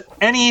 phones,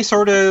 any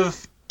sort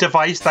of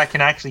device that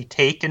can actually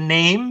take a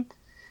name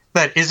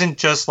that isn't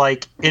just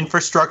like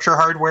infrastructure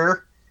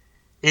hardware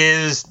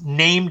is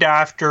named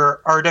after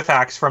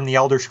artifacts from the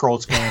Elder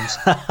Scrolls games.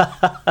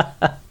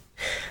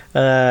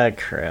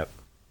 Crap.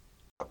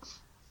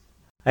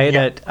 I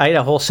had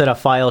a whole set of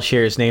file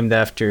shares named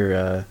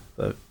after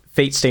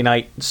Fate Stay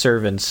Night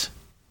servants.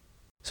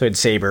 So I had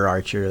Saber,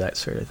 Archer, that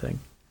sort of thing.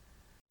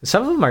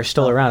 Some of them are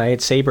still around. I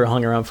had Saber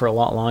hung around for a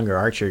lot longer.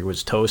 Archer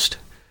was toast.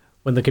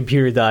 When the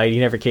computer died, he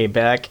never came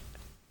back.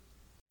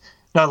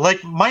 Now,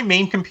 like, my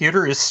main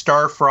computer is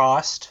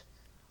Starfrost.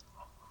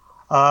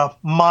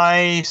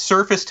 My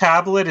Surface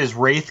tablet is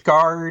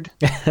Wraithguard.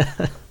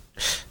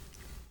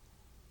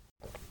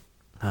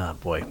 Oh,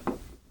 boy.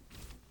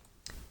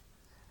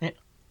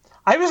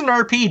 I was an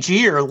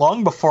RPGer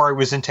long before I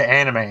was into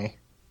anime.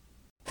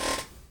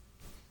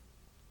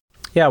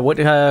 Yeah, what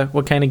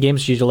kind of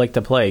games did you like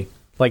to play?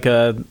 Like,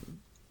 were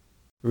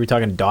we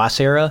talking DOS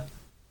era?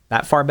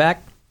 That far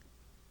back?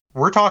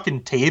 We're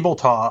talking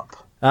tabletop.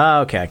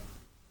 Oh, okay.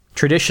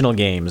 Traditional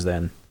games,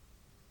 then.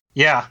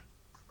 Yeah.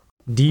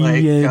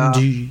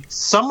 D&D.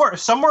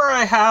 Somewhere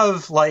I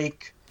have,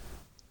 like,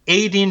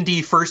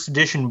 AD&D first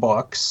edition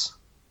books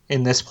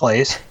in this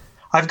place.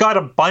 I've got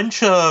a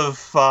bunch of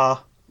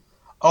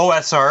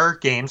OSR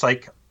games,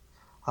 like...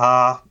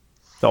 the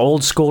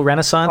old school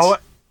Renaissance? Oh,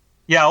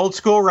 yeah, old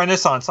school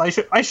Renaissance. I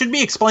should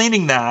be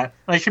explaining that.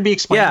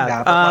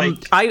 Yeah,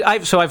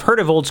 I've heard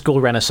of old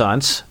school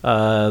Renaissance,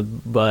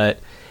 but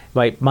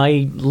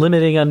my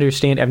limiting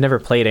understanding, I've never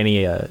played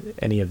any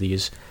of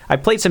these. I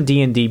played some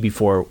D&D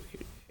before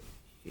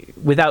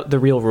without the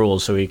real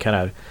rules, so we kind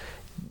of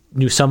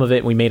knew some of it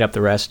and we made up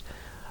the rest.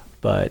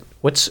 But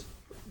what's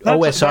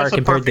OSR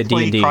compared to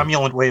D&D? That's a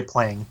cromulent way of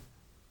playing.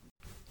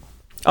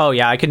 Oh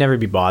yeah, I could never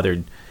be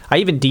bothered. I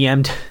even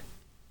DM'd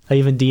I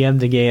even DM'd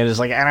the game. It's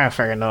like, I don't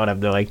fucking know what I'm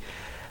doing.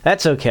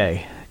 That's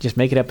okay. Just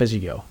make it up as you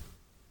go.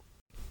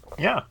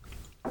 Yeah.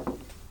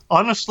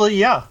 Honestly,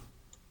 yeah.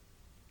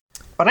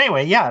 But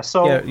anyway, yeah.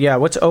 So Yeah.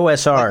 What's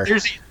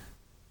OSR?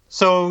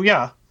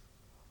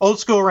 Old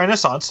school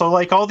Renaissance. So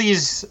like all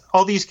these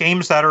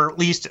games that are at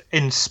least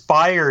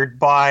inspired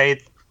by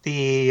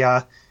the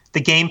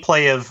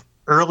gameplay of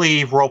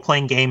early role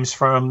playing games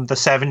from the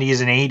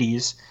 70s and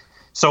 80s.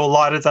 So a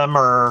lot of them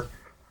are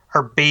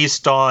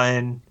based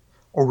on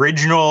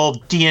original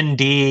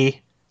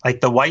D&D,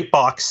 like the white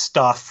box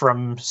stuff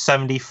from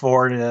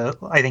 74 to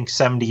I think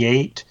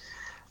 78,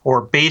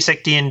 or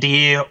basic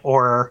D&D,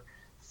 or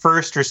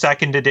first or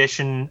second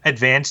edition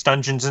advanced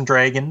Dungeons and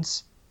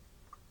Dragons.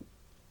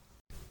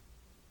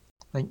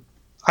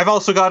 I've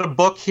also got a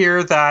book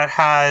here that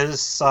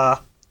has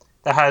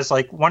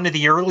like one of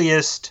the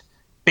earliest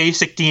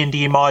basic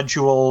D&D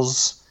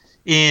modules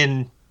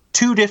in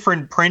 2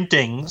 different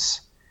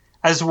printings,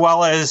 as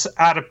well as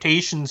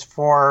adaptations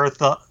for it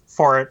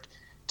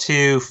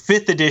to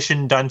 5th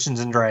edition Dungeons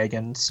and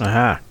Dragons.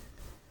 Uh-huh.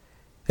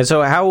 And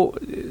so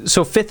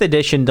 5th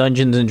edition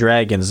Dungeons and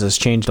Dragons has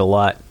changed a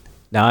lot.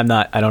 Now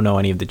I don't know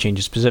any of the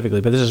changes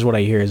specifically, but this is what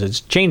I hear is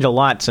it's changed a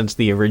lot since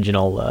the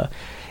original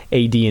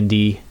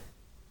AD&D,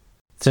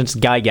 since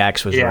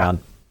Gygax was around.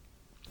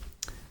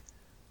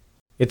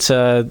 It's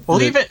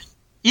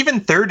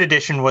even 3rd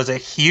edition was a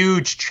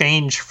huge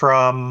change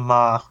from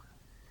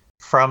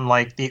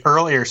like the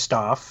earlier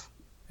stuff.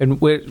 And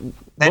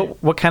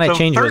what kind of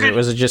change was it?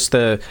 Was it just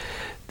the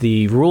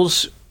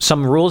rules?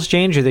 Some rules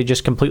change, or they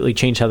just completely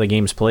changed how the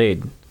game's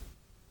played?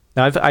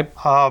 Now,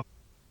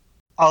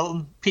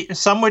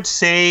 some would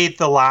say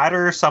the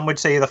latter. Some would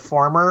say the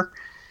former.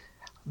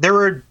 There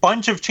were a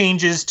bunch of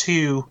changes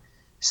to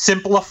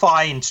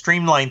simplify and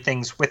streamline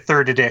things with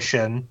 3rd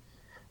edition,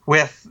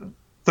 with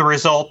the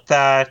result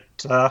that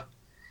the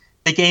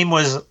game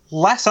was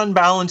less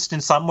unbalanced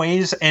in some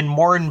ways and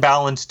more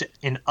unbalanced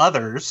in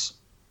others.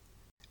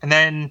 And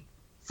then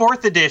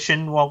 4th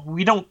edition, well,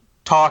 we don't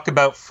talk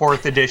about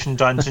 4th edition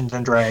Dungeons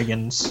and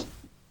Dragons,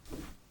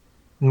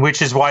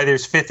 which is why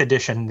there's 5th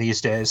edition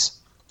these days.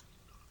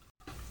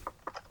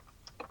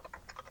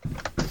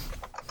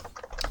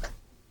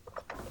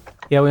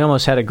 Yeah, we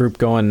almost had a group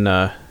going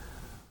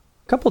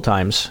couple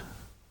times.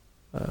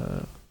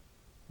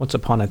 Once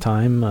upon a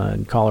time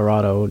in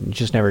Colorado, it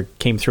just never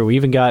came through. We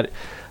even got, I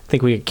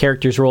think we had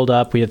characters rolled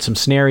up. We had some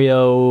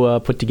scenario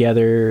put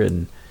together,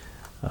 and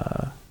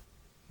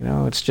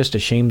it's just a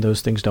shame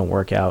those things don't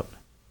work out.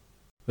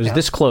 It was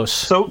this close.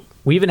 So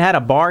we even had a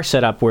bar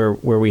set up where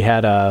we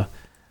had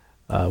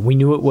we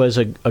knew it was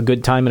a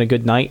good time and a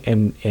good night,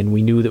 and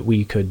we knew that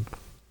we could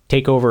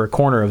take over a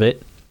corner of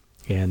it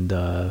and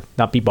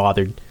not be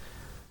bothered.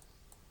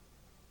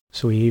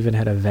 So we even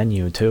had a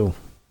venue too.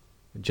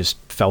 It just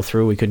fell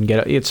through. We couldn't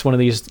get it. It's one of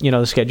these,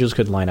 the schedules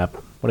couldn't line up.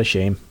 What a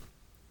shame.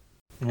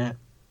 Yeah.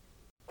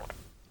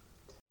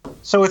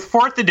 So with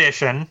 4th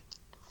edition,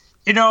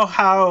 you know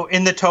how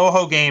in the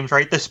Toho games,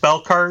 right, the spell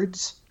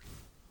cards?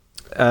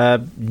 Yeah,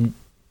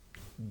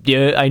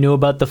 I know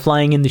about the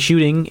flying and the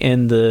shooting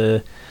and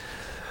the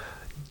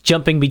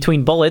jumping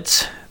between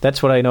bullets.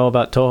 That's what I know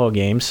about Toho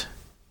games.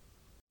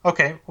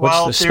 Okay,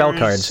 well, what's the spell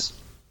cards?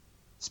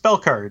 Spell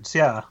cards,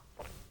 yeah.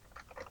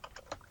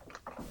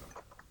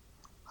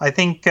 I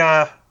think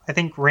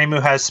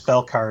Reimu has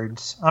spell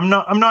cards. I'm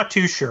not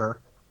too sure.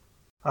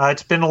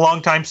 It's been a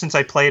long time since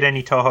I played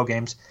any Toho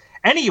games.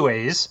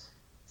 Anyways,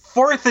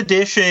 4th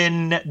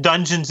edition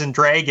Dungeons and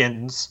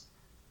Dragons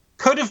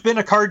could have been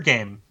a card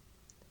game.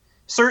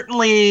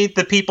 Certainly,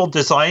 the people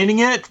designing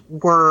it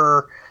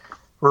were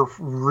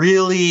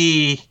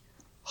really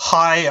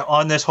high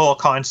on this whole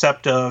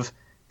concept of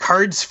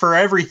cards for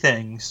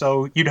everything.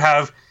 So you'd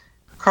have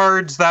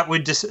cards that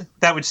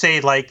would say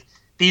like,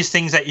 these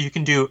things that you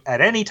can do at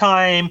any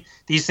time,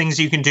 these things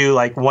you can do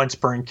like once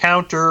per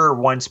encounter or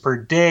once per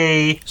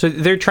day. So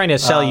they're trying to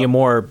sell you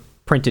more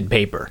printed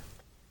paper.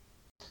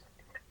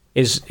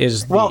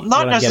 Well,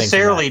 not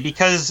necessarily,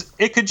 because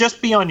it could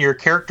just be on your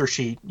character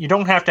sheet. You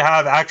don't have to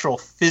have actual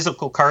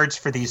physical cards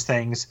for these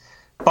things.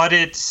 But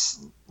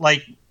it's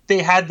like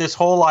they had this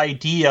whole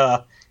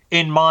idea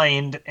in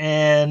mind,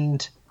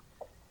 and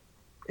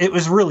it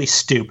was really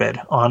stupid,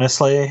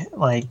 honestly.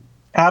 Like,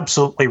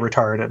 absolutely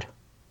retarded.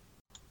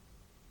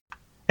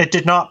 It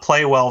did not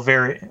play well,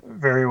 very,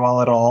 very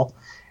well at all.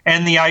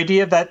 And the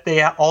idea that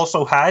they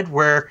also had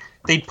where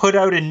they'd put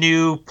out a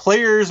new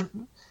player's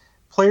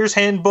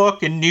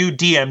handbook and new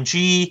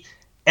DMG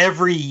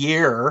every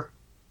year,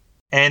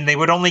 and they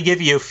would only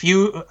give you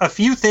a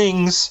few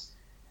things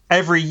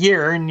every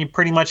year, and you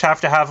pretty much have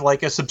to have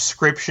like a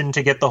subscription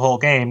to get the whole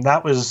game.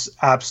 That was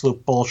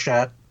absolute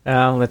bullshit.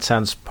 Oh, that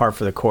sounds par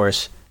for the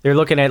course. They're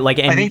looking at like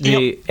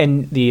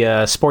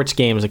the sports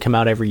games that come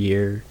out every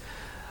year.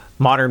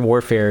 Modern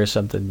Warfare or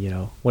something,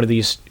 one of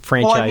these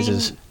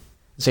franchises.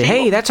 Say,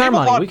 hey, that's our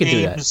money. We could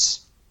do that.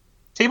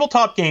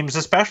 Tabletop games,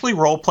 especially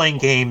role-playing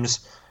games,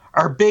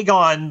 are big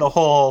on the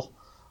whole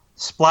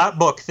splat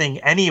book thing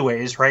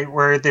anyways, right?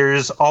 Where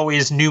there's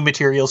always new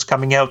materials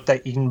coming out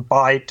that you can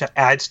buy to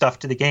add stuff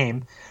to the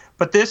game.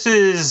 but this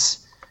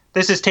is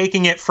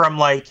taking it from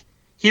like,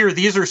 here,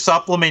 these are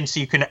supplements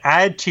you can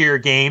add to your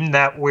game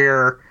that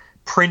we're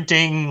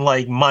printing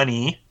like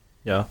money.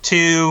 Yeah.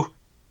 To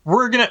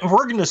we're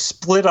gonna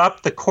split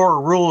up the core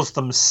rules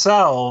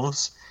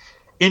themselves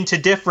into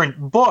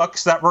different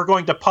books that we're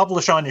going to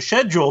publish on a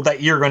schedule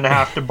that you're going to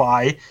have to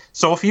buy.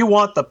 So if you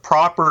want the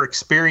proper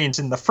experience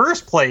in the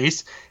first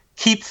place,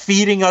 keep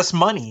feeding us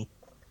money.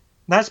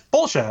 That's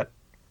bullshit.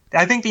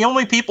 I think the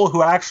only people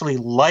who actually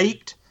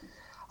liked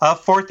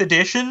 4th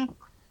edition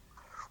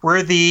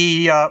were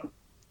the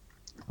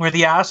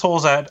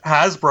assholes at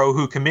Hasbro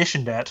who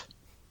commissioned it.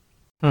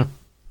 Well,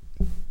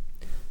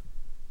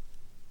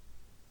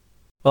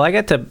 I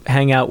got to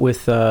hang out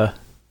with a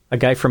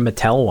guy from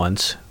Mattel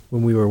once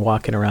when we were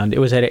walking around. It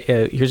was at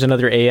here's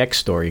another AX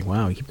story.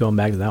 Wow, we keep going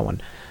back to that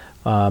one.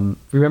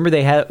 Remember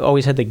they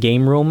always had the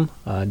game room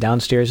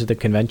downstairs at the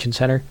convention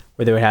center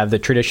where they would have the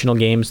traditional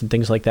games and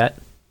things like that?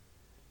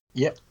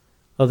 Yep.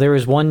 Well, there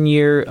was one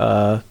year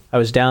I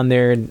was down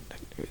there and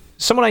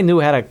someone I knew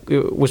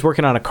was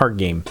working on a card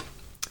game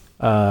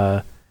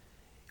where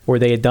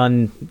they had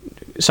done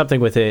something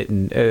with it,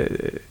 and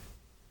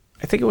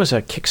I think it was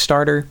a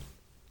Kickstarter.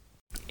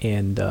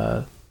 And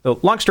the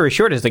long story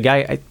short is the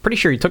guy, I'm pretty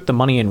sure he took the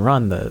money and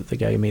run, the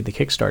guy who made the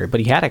Kickstarter, but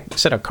he had a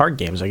set of card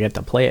games. I got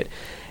to play it,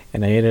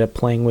 and I ended up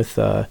playing with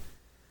a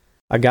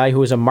guy who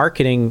was a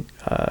marketing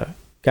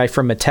guy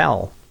from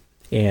Mattel,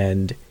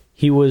 and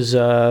he was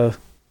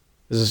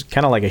this is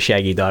kind of like a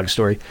Shaggy Dog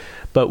story,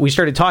 but we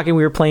started talking.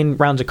 We were playing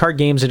rounds of card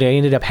games, and I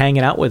ended up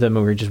hanging out with him,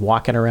 and we were just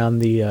walking around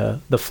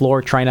the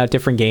floor trying out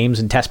different games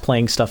and test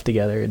playing stuff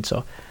together. And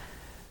so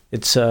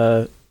it's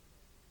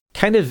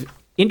kind of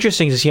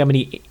interesting to see how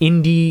many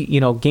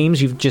indie, games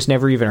you've just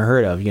never even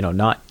heard of,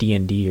 not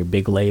D&D or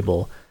big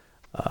label,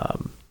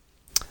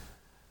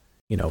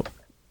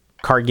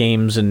 card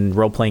games and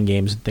role-playing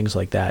games and things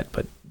like that,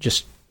 but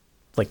just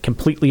like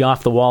completely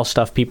off the wall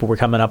stuff people were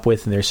coming up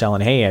with, and they're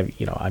selling, hey,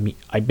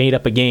 I made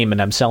up a game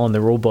and I'm selling the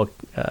rule book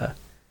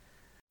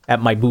at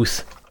my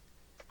booth.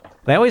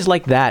 And I always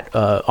liked that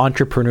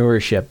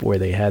entrepreneurship where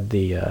they had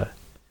the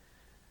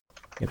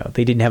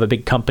they didn't have a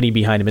big company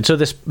behind them. And so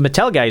this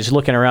Mattel guy is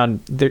looking around,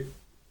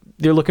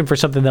 they're looking for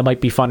something that might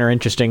be fun or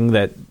interesting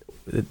that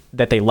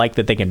they like,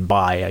 that they can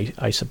buy,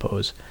 I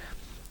suppose.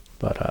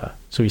 But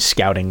so he's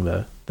scouting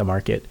the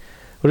market.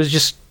 But it was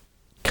just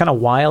kind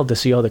of wild to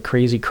see all the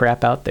crazy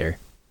crap out there.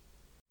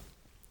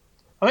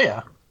 Oh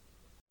yeah.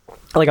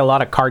 Like a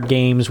lot of card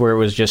games where it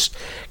was just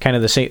kind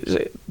of the same.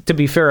 To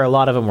be fair, a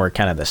lot of them were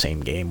kind of the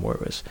same game where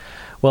it was,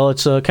 well,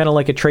 it's kind of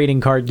like a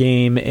trading card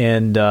game,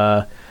 and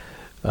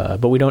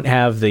but we don't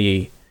have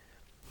the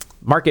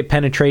market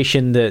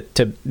penetration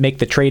to make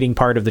the trading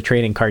part of the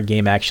trading card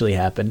game actually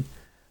happen.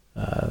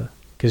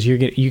 Because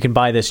you can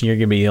buy this and you're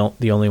going to be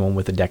the only one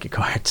with a deck of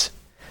cards.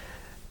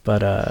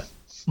 But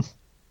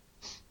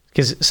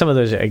because some of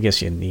those, I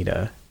guess you need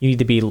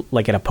to be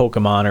like at a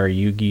Pokemon or a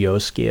Yu-Gi-Oh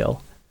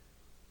scale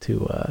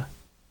to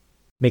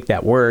make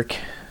that work.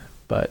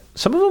 But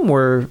some of them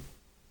were,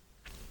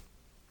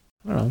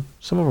 I don't know,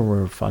 some of them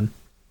were fun.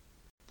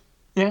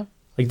 Yeah.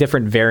 Like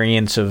different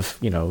variants of,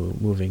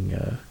 moving,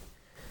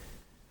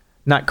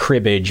 not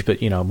cribbage,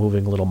 but,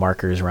 moving little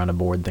markers around a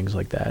board and things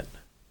like that.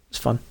 It's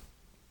fun.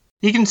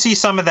 You can see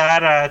some of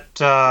that at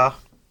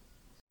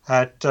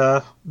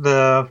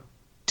the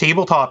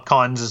tabletop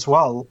cons as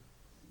well.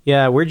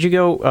 Yeah, where'd you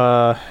go?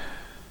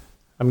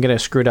 I'm going to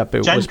screw it up.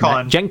 Gen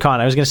Con. Gen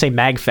Con. I was going to say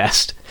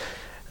MagFest.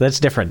 That's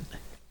different.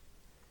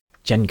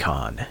 Gen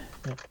Con.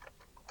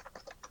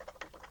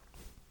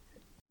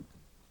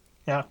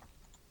 Yeah.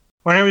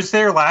 When I was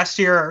there last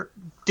year,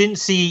 didn't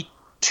see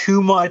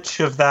too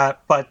much of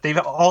that, but they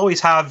always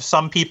have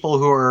some people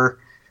who are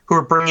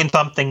bringing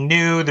something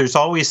new. There's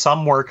always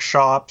some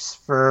workshops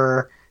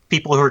for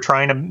people who are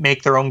trying to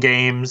make their own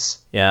games.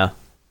 Yeah.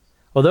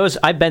 Well,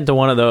 I've been to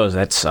one of those.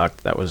 That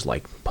sucked. That was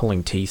like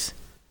pulling teeth.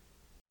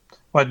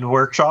 What,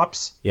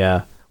 workshops?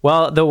 Yeah.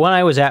 Well, the one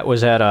I was at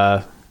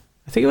I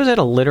think it was at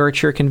a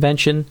literature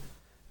convention.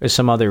 There's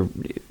some other,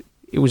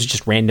 it was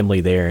just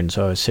randomly there. And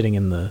so I was sitting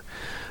in the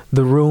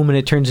room, and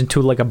it turns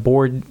into like a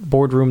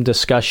boardroom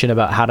discussion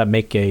about how to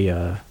make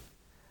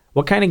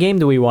what kind of game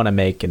do we want to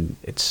make? And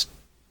it's,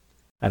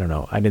 I don't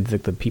know. I didn't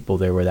think the people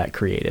there were that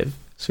creative.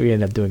 So we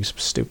ended up doing some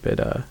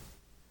stupid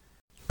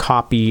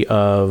copy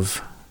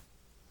of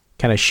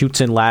kind of Chutes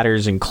and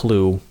Ladders and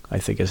Clue, I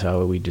think is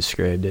how we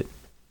described it.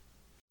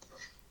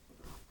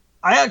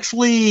 I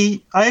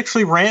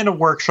actually ran a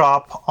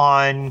workshop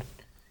on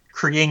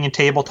creating a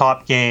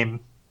tabletop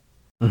game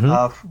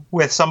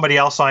with somebody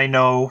else I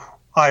know,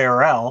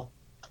 IRL.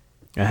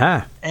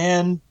 Uh-huh.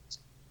 And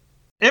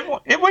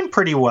it went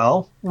pretty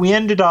well. We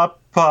ended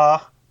up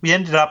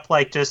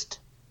like just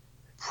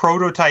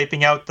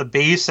prototyping out the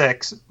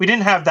basics. We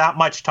didn't have that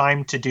much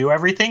time to do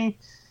everything,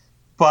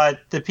 but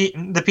the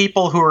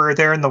people who were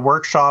there in the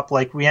workshop,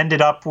 like, we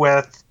ended up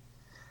with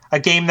a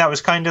game that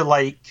was kind of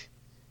like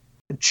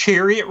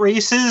chariot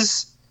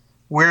races,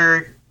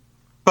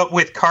 but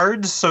with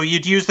cards. So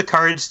you'd use the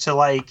cards to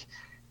like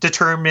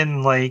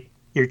determine like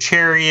your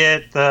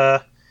chariot,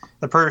 the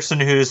the person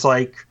who's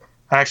like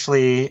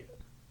actually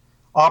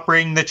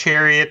operating the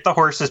chariot, the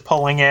horse is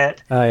pulling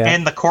it,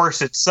 and the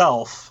course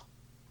itself.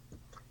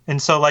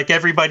 And so like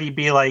everybody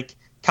be like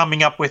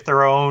coming up with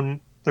their own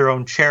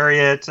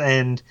chariot,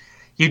 and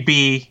you'd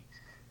be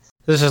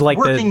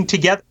working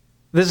together.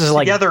 This is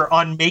together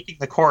on making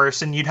the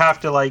course, and you'd have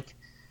to like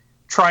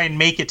try and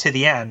make it to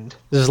the end.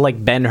 This is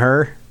like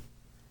Ben-Hur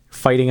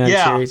fighting on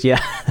chariots.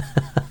 Yeah.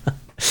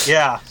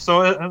 Yeah.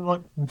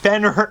 So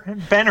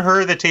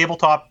Ben-Hur,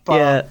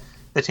 the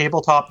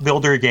tabletop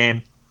builder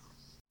game.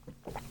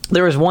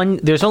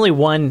 There's only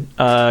one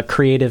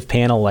creative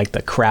panel, like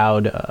the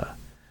crowd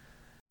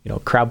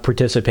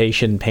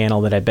participation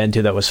panel that I've been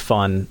to that was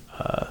fun,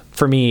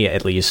 for me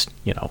at least.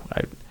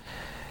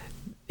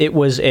 It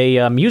was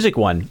a music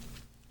one,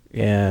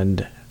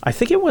 and I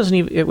think it wasn't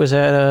even. It was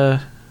at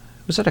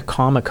a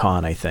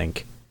Comic-Con, I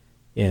think.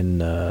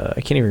 I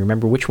can't even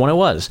remember which one it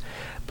was,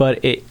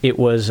 but it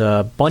was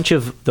a bunch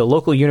of the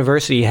local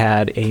university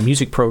had a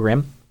music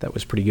program that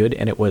was pretty good,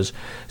 and it was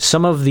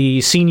some of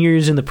the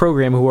seniors in the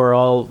program who are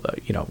all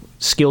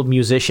skilled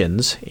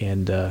musicians,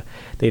 and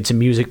they had some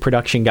music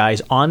production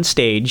guys on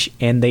stage,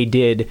 and they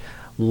did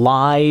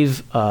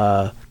live.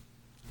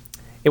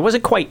 It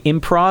wasn't quite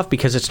improv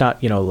because it's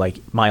not like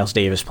Miles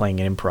Davis playing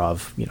an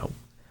improv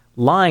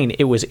line.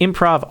 It was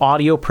improv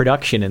audio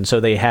production, and so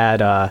they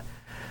had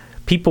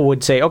people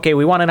would say, okay,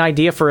 we want an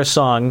idea for a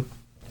song,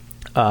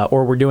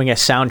 or we're doing a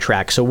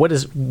soundtrack, so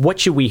what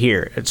should we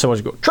hear? And someone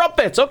would go,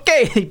 trumpets,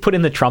 okay. They put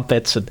in the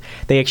trumpets, and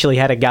they actually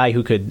had a guy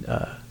who could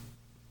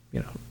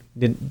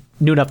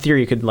knew enough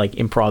theory, could like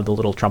improv the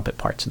little trumpet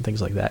parts and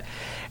things like that.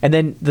 And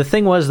then the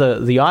thing was,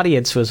 the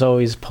audience was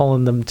always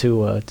pulling them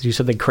to do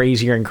something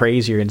crazier and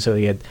crazier, and so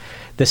they had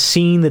the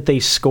scene that they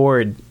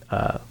scored.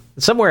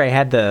 Somewhere I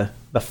had the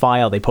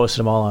file. They posted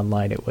them all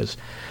online. It was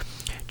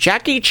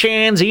Jackie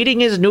Chan's eating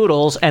his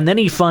noodles, and then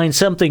he finds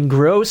something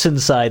gross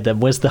inside them.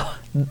 Was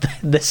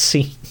the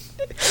scene,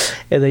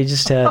 and they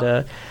just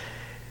had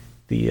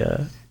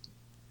the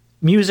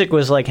music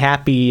was like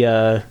happy.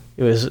 It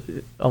was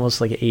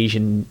almost like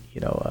Asian.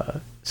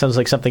 Sounds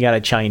like something out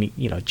of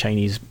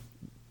Chinese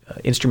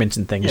instruments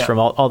and things from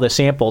all the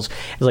samples.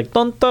 It's like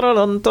dun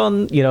dun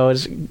dun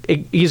dun.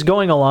 He's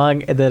going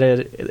along, and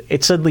then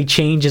it suddenly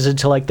changes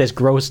into like this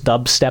gross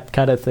dubstep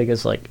kind of thing.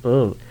 It's like,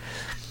 oh.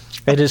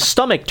 And his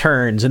stomach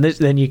turns, and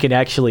then you can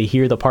actually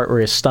hear the part where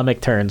his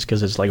stomach turns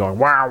because it's like going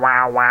wow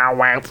wow wow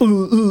wow.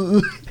 Ooh,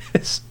 ooh.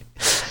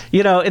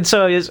 And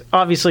so it's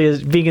obviously,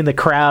 as being in the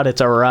crowd, it's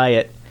a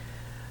riot.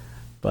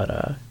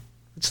 But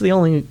it's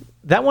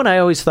that one I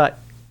always thought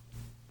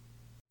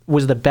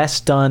was the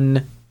best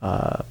done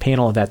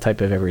panel of that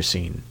type I've ever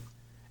seen.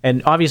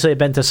 And obviously I've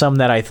been to some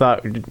that I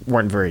thought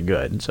weren't very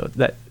good. So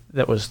that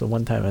was the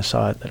one time I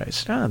saw it that I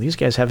said, these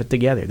guys have it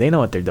together. They know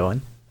what they're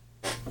doing.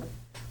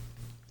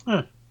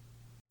 Huh.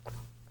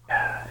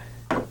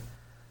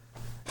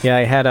 Yeah,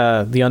 I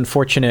had the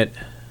unfortunate.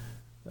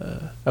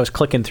 I was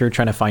clicking through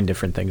trying to find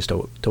different things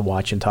to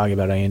watch and talk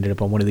about. I ended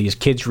up on one of these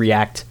Kids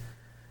React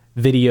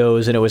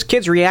videos, and it was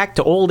Kids React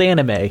to old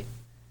anime.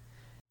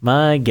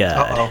 My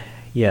God. Uh-oh.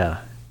 Yeah.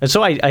 And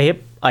so I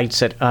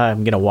said,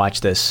 I'm going to watch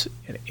this.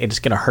 It's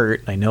going to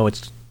hurt. I know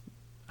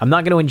I'm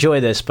not going to enjoy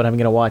this, but I'm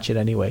going to watch it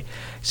anyway.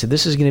 I said,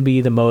 this is going to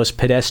be the most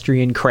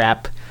pedestrian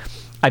crap.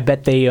 I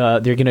bet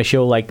they're going to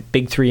show like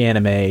Big 3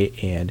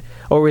 anime,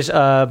 or it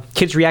was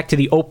Kids React to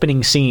the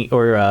opening scene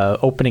or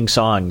opening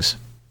songs.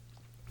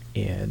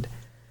 And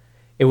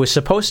it was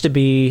supposed to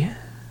be,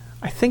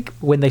 I think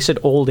when they said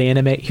old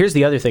anime, here's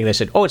the other thing. They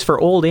said, it's for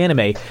old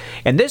anime.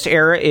 And this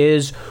era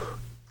is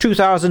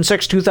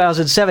 2006,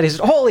 2007. He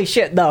said, holy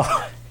shit, no.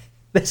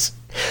 It's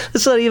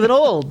not even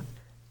old.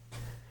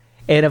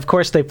 And of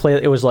course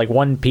it was like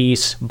One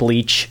Piece,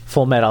 Bleach,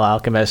 Full Metal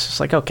Alchemist. It's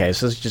like, okay,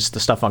 so this is just the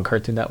stuff on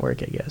Cartoon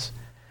Network, I guess.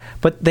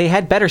 But they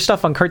had better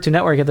stuff on Cartoon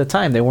Network at the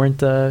time. They weren't,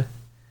 they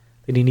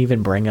didn't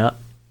even bring up.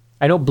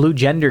 I know Blue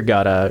Gender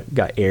got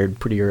aired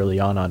pretty early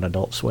on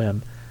Adult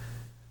Swim.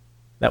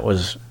 That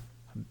was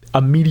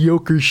a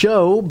mediocre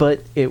show,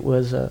 but it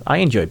was, I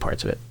enjoyed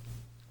parts of it.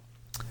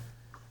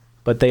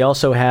 But they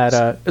also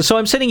had, so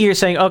I'm sitting here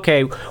saying,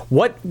 okay,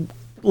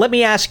 let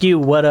me ask you,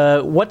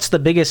 what's the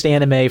biggest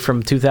anime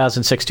from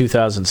 2006,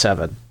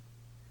 2007?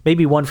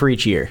 Maybe one for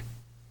each year.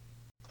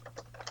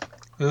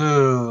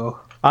 Ooh.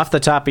 Off the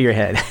top of your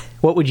head,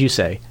 what would you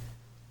say?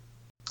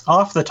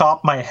 Off the top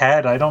of my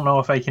head, I don't know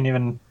if I can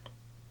even...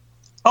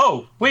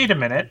 Oh, wait a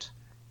minute.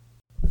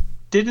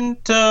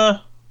 Wasn't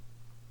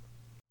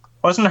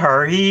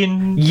Haruhi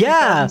in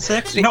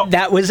 2006? No.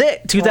 That was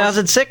it,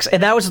 2006.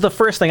 And that was the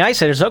first thing I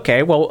said is,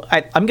 okay, well,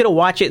 I'm going to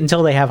watch it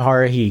until they have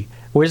Haruhi.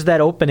 Where's that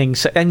opening?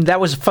 And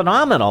that was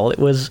phenomenal.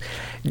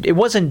 It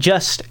wasn't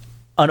just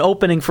an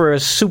opening for a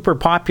super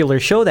popular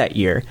show that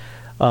year.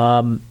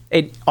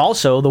 It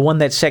also the one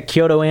that set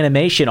Kyoto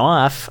Animation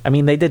off. I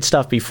mean, they did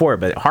stuff before,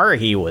 but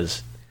Haruhi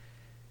was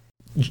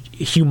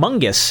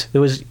humongous. It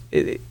was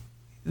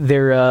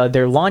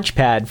their launch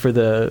pad for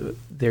the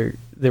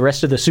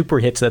rest of the super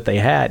hits that they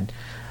had.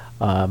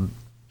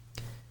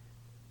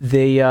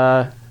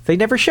 They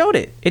never showed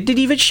it. It didn't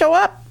even show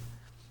up.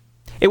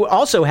 It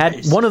also had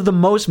Nice. one of the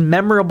most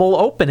memorable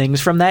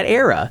openings from that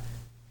era.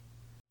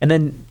 And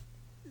then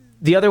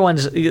the other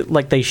ones,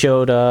 like they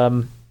showed,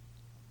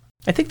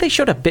 I think they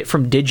showed a bit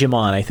from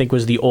Digimon. I think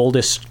was the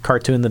oldest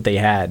cartoon that they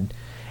had,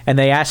 and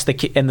they asked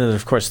and then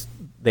of course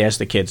they asked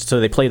the kids, so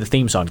they play the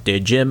theme song.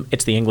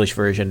 It's the English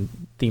version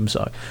theme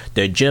song.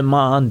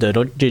 Digimon,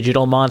 the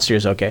digital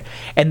monsters. Okay,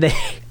 and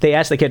they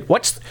asked the kid,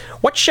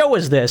 what show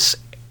is this?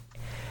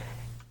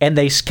 And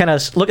they kind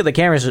of look at the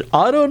camera and say,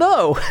 I don't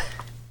know.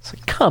 It's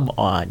like, come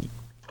on,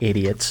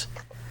 idiots,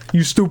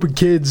 you stupid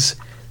kids.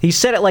 He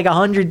said it like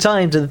 100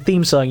 times in the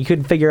theme song. You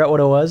couldn't figure out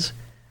what it was?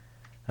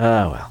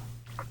 Oh, well.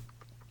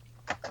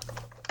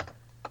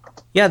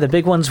 Yeah, the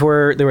big ones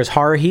were, there was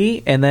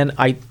Haruhi, and then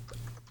I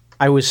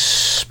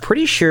was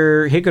pretty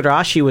sure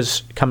Higurashi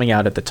was coming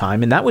out at the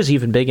time, and that was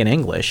even big in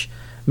English.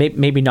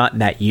 Maybe not in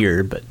that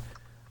year, but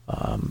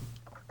I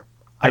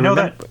know remember,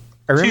 that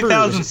I remember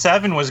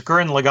 2007 was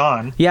Gurren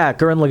Lagann. Yeah,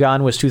 Gurren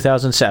Lagann was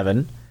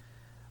 2007,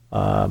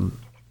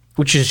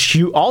 which is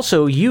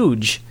also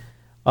huge.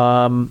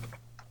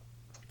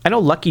 I know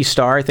Lucky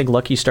Star. I think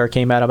Lucky Star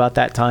came out about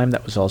that time.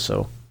 That was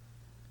also...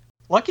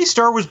 Lucky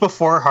Star was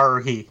before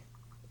Haruhi.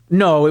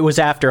 No, it was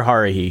after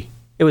Haruhi.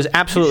 It was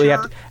absolutely sure?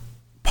 after...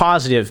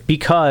 Positive,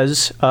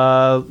 because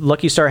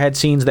Lucky Star had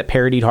scenes that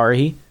parodied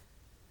Haruhi.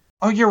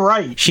 Oh, you're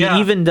right. She yeah.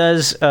 even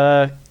does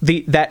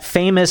that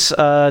famous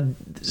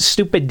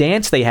stupid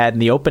dance they had in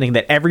the opening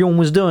that everyone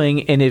was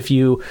doing, and if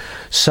you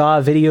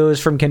saw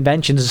videos from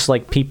conventions, it's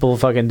like people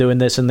fucking doing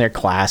this in their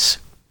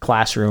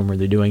classroom, or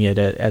they're doing it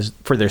as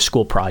for their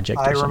school project.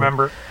 I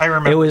remember.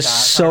 It was that.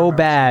 so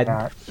bad,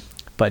 that.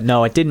 but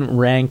no, it didn't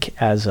rank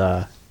as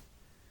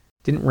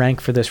didn't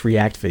rank for this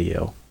React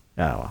video.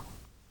 Oh well.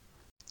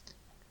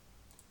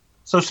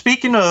 So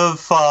speaking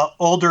of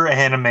older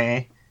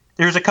anime,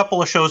 there's a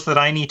couple of shows that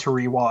I need to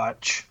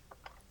rewatch.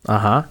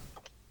 Uh-huh.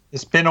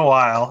 It's been a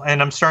while,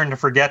 and I'm starting to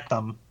forget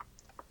them.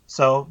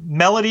 So,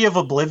 Melody of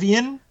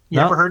Oblivion, you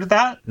No. ever heard of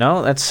that?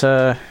 No, that's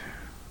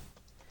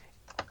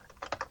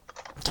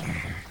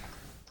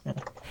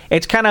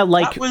it's kind of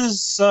like... That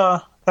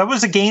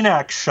was a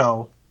Gainax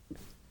show.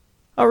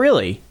 Oh,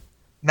 really?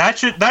 That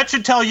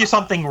should tell you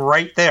something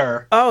right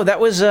there. Oh,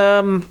 that was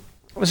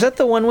that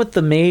the one with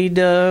the maid,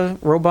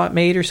 robot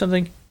maid or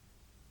something?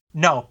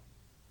 No.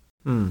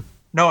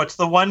 No, it's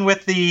the one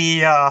with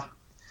the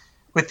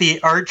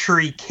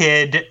archery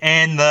kid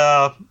and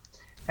the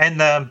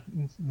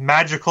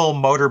magical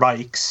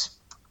motorbikes.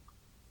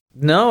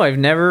 No, I've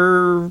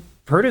never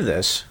heard of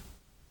this.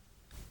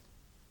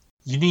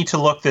 You need to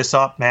look this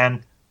up,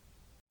 man.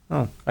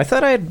 Oh, I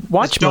thought I had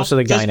watched most of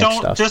the Gainax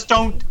stuff.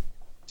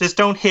 Just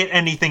don't hit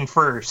anything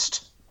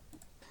first,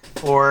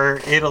 or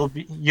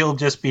you'll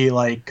just be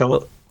like,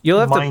 you'll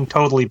have mind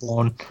totally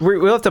blown.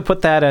 We'll have to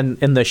put that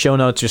in the show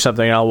notes or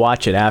something, and I'll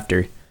watch it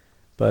after.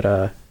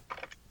 But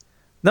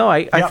no,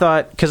 I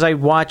thought, because I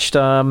watched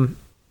was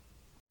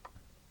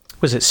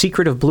it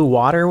Secret of Blue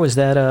Water? Was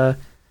that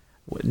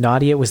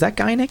Nadia? Was that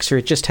Gainax, or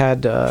it just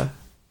had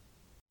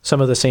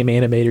some of the same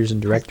animators and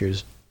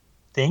directors?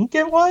 Think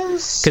it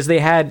was, because they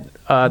had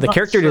the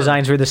character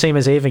designs were the same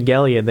as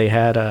Evangelion. They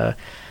had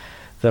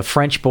the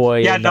French boy.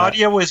 Yeah, and,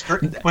 Nadia was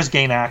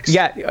Gainax.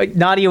 Yeah,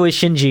 Nadia was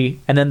Shinji,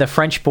 and then the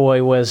French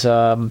boy was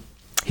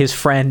his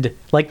friend.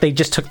 Like, they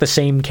just took the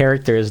same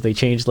characters. They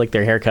changed like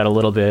their haircut a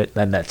little bit,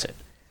 then that's it.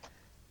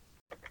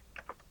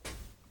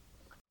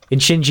 In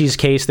Shinji's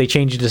case, they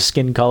changed his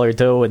skin color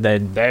too, and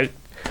then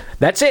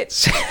that's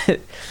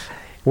it.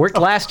 Worked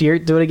last year.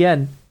 Do it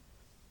again.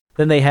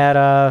 Then they had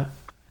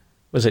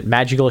was it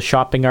Magical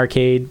Shopping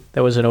Arcade?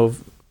 That was I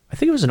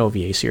think it was an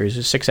OVA series. It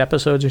was 6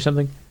 episodes or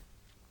something.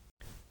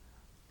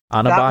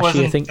 Anabashi, that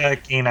wasn't I think.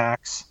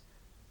 Gainax.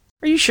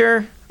 Are you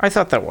sure? I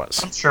thought that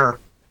was. I'm sure.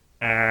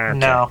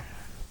 No.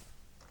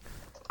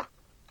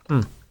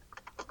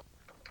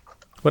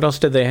 What else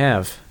did they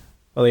have?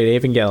 Well, they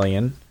had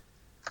Evangelion.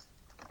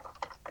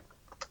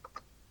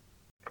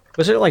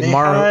 Was it like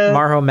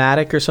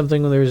Maromatic or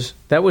something?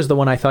 That was the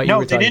one I thought you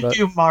were talking about. No, they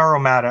didn't do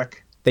Maromatic.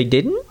 They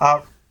didn't?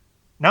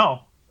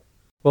 No.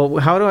 Well,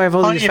 how do I have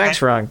all these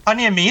facts wrong?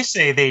 Hanya Mise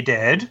they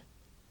did.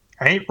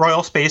 Right?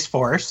 Royal Space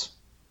Force.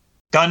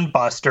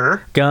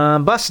 Gunbuster.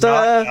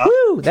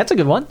 Woo! That's a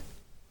good one.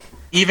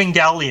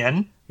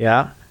 Evangelion.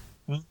 Yeah.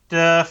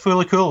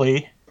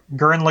 Fulikuli.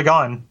 Gurren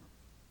Lagann.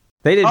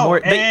 They did more.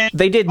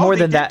 They did more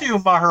than that. They did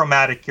do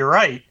Maromatic, you're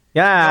right.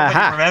 Yeah.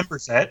 Nobody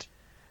remembers it.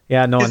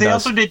 Yeah, no one does. Because they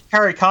also did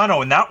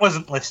Karikano, and that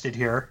wasn't listed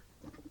here.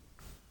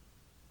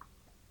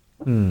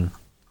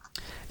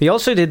 They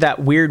also did that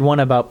weird one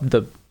about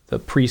the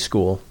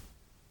preschool.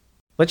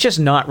 Let's just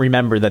not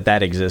remember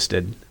that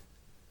existed.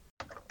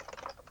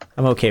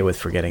 I'm okay with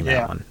forgetting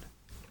that one.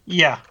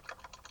 Yeah.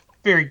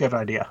 Very good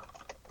idea.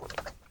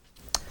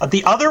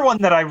 The other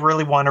one that I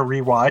really want to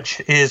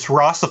rewatch is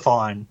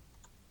Rosaphon.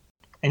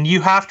 And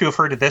you have to have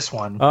heard of this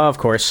one. Oh, of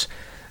course.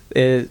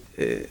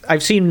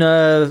 I've seen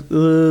the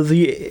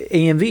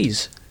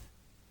AMVs.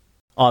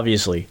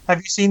 Obviously. Have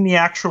you seen the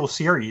actual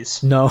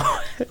series? No.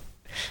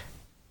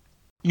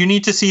 You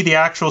need to see the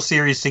actual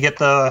series to get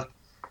the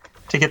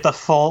to get the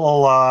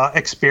full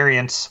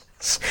experience.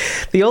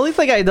 The only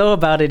thing I know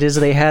about it is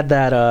they had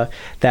that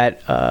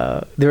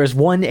there was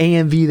one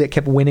AMV that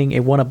kept winning.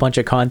 It won a bunch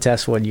of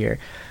contests one year,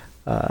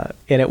 and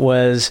it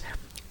was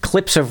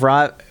clips of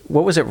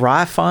what was it?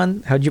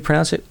 Rafon? How'd you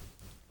pronounce it?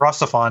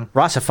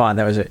 Rossafon,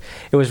 that was it.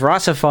 It was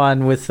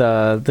Rossafon with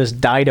this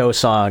Dido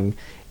song.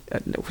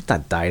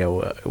 Not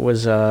Dido. It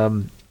was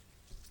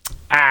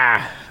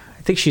I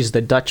think she's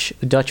the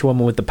Dutch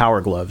woman with the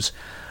power gloves.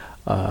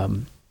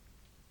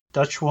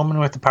 Dutch woman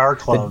with the power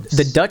gloves.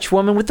 The Dutch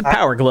woman with the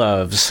power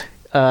gloves.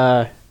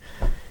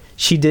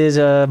 She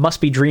did Must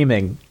Be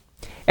Dreaming.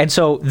 And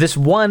so this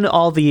won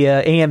all the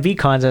AMV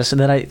contests,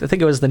 and then I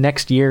think it was the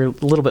next year, a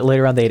little bit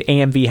later on, they had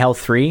AMV Hell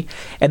 3,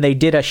 and they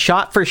did a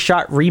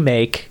shot-for-shot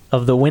remake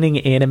of the winning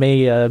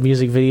anime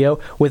music video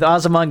with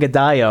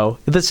Azumanga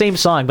the same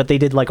song, but they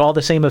did like all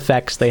the same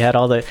effects. They had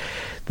all the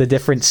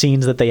different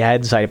scenes that they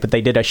had inside it, but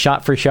they did a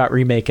shot-for-shot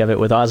remake of it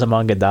with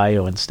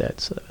Azumanga instead.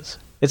 So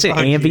it's an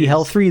AMV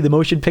Hell 3, the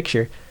motion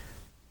picture.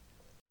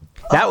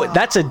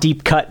 That's a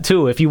deep cut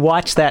too. If you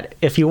watched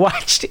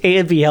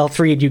AMV Hell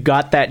 3 and you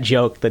got that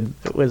joke, then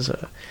it was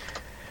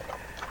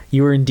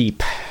you were in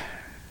deep.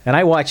 And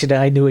I watched it and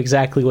I knew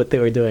exactly what they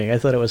were doing. I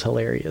thought it was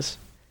hilarious.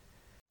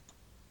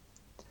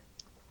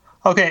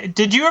 Okay,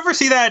 did you ever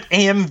see that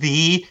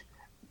AMV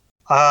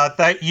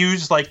that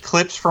used like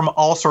clips from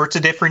all sorts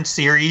of different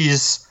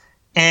series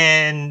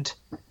and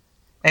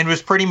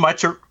was pretty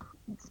much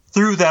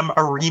through them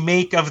a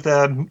remake of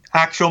the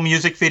actual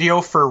music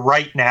video for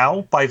Right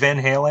Now by Van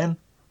Halen?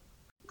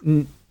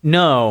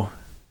 No.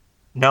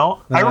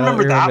 I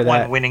remember that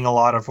one winning a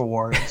lot of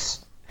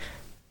awards.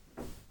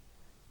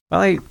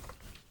 Well,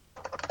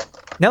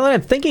 now that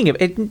I'm thinking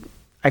about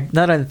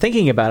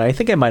it, I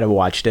think I might have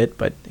watched it,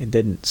 but it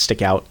didn't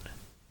stick out.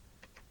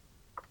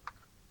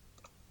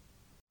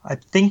 I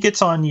think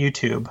it's on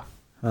YouTube.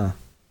 Huh.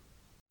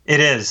 It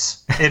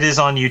is. It is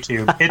on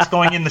YouTube. It's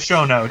going in the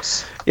show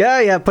notes.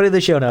 Yeah, put it in the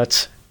show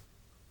notes.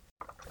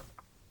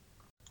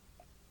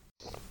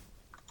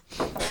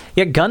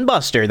 Yeah,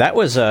 Gunbuster, that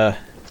was a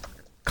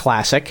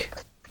classic.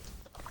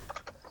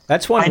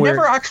 That's one I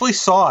never actually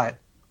saw it.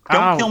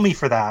 Don't kill me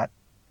for that.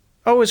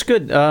 Oh, it's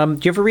good. Do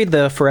you ever read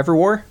the Forever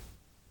War?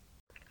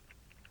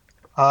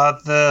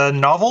 The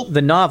novel?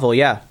 The novel,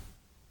 yeah.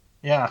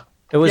 Yeah.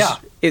 It was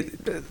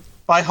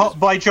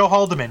by Joe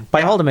Haldeman.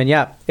 By Haldeman,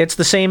 yeah. It's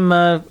the same,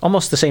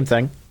 almost the same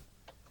thing.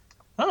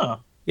 Oh.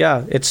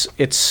 Yeah,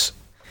 it's.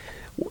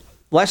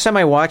 Last time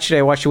I watched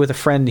it with a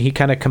friend. He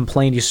kind of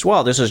complained. He said,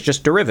 "Well, this is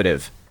just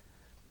derivative."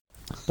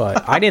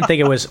 But I didn't think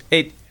it was.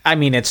 I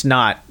mean, it's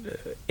not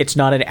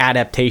an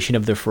adaptation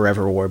of the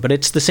Forever War, but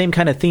it's the same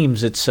kind of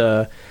themes. It's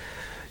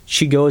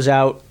she goes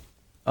out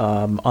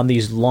on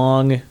these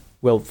long,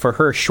 well, for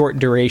her, short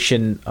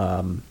duration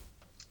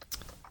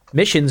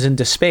missions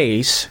into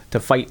space to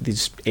fight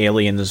these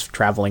aliens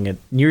traveling at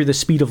near the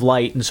speed of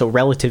light, and so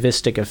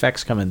relativistic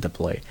effects come into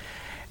play.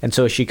 And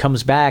so she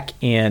comes back,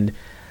 and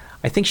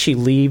I think she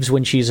leaves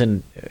when she's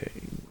in.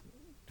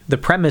 The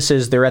premise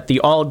is they're at the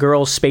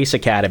all-girls space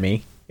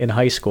academy in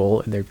high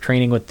school, and they're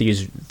training with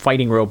these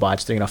fighting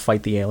robots they're going to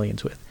fight the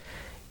aliens with.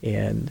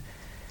 And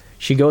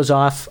she goes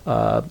off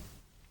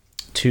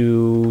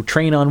to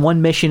train on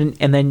one mission,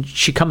 and then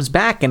she comes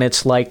back, and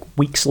it's like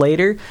weeks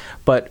later,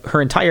 but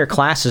her entire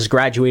class has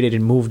graduated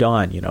and moved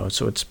on,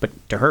 so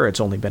but to her it's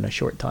only been a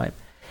short time.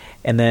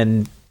 And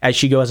then as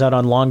she goes out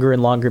on longer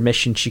and longer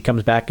missions, she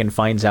comes back and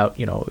finds out,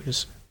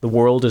 the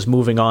world is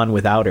moving on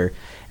without her.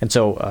 And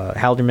so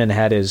Haldeman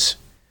had his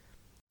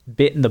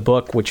bit in the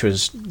book, which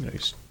was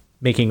he's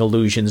making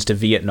allusions to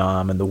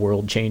Vietnam and the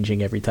world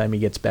changing every time he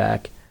gets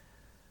back.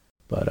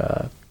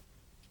 But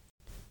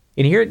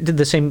in here it did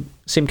the same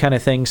kind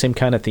of thing, same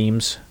kind of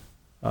themes.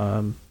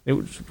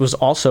 It was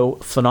also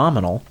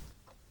phenomenal.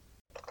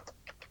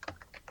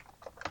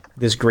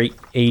 This great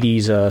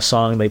 80s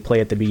song they play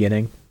at the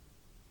beginning.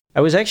 I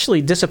was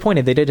actually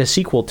disappointed. They did a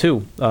sequel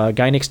too.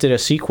 Gainax did a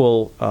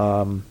sequel.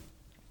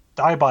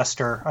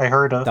 Diebuster, I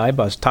heard of.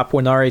 Diebuster,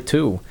 Topunare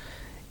 2.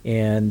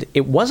 And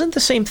it wasn't the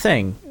same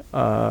thing.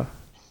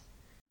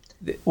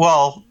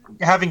 Well,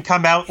 having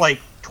come out like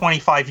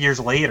 25 years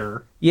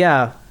later.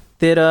 Yeah.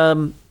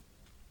 There's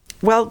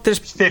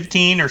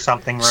 15 or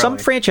something, really. Some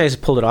franchises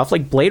pulled it off,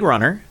 like Blade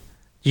Runner.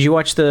 Did you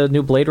watch the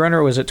new Blade Runner,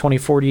 or was it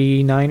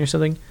 2049 or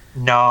something?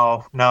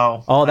 No.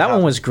 Oh, that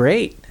one was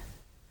great.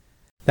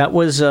 That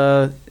was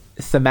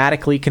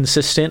thematically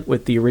consistent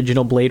with the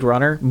original Blade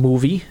Runner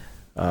movie.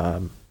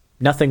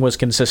 Nothing was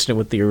consistent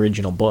with the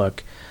original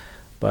book,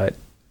 but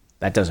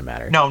that doesn't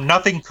matter. No,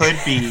 nothing could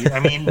be.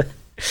 I mean,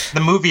 the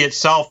movie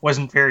itself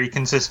wasn't very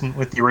consistent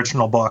with the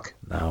original book.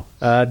 No.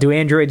 Do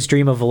Androids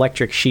Dream of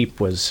Electric Sheep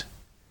was...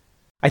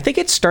 I think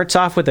it starts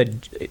off with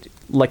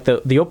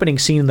the opening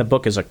scene in the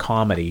book is a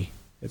comedy.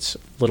 It's a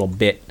little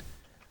bit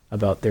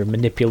about they're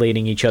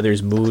manipulating each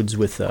other's moods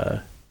with...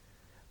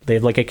 they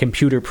have like a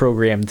computer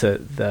program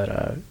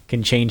that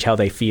can change how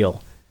they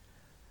feel.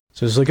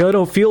 So it's like, I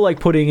don't feel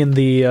like putting in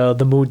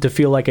the mood to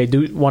feel like I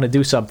do want to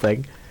do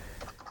something,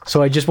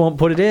 so I just won't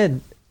put it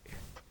in.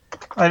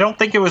 I don't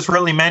think it was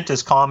really meant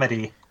as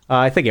comedy.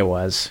 I think it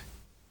was.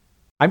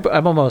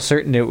 I'm almost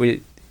certain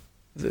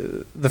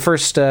the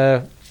first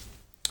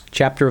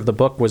chapter of the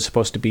book was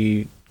supposed to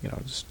be,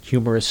 just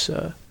humorous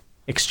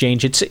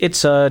exchange. It's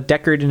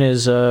Deckard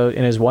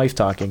and his wife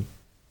talking.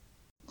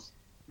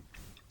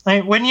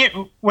 Like, when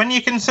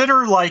you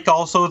consider like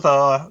also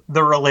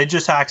the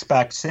religious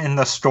aspects in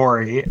the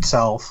story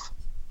itself,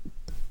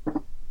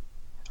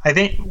 I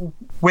think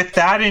with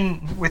that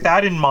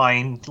in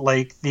mind,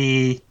 like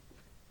the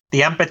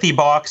empathy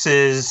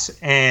boxes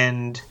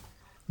and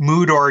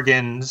mood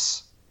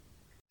organs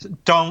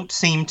don't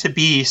seem to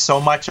be so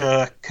much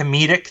a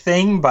comedic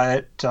thing,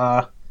 but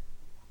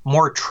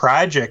more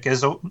tragic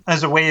as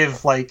a way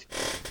of like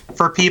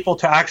for people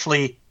to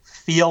actually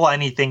feel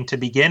anything to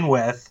begin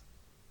with.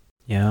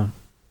 Yeah.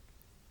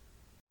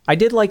 I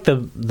did like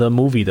the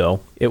movie,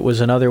 though. It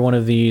was another one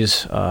of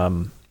these where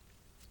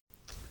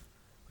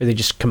they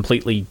just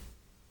completely...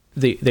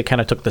 They kind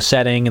of took the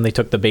setting and they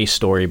took the base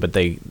story, but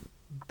they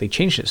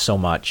changed it so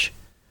much.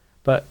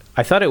 But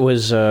I thought it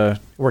was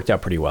worked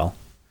out pretty well.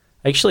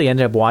 I actually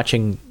ended up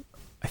watching...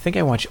 I think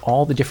I watched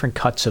all the different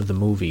cuts of the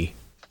movie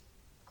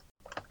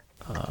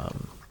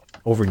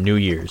over New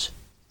Year's.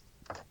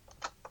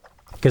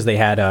 Because they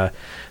had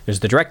there's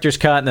the director's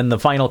cut, and then the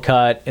final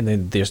cut, and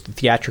then there's the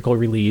theatrical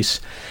release,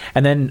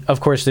 and then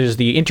of course there's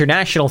the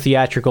international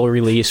theatrical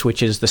release,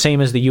 which is the same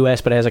as the U.S.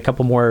 but it has a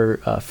couple more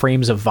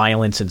frames of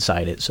violence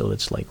inside it. So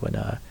it's like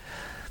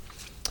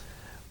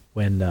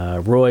when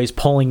Roy's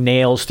pulling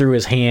nails through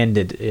his hand,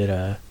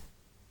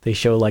 they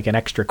show like an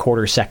extra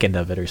quarter second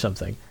of it or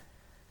something.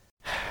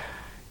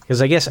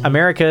 Because I guess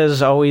America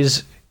is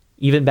always,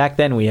 even back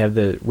then, we have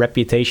the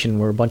reputation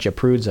we're a bunch of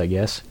prudes, I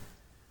guess.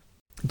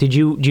 Do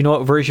you know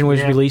what version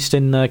was released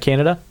in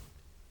Canada?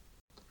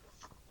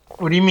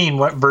 What do you mean?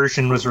 What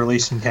version was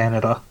released in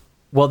Canada?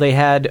 Well, they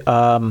had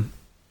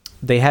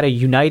a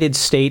United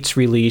States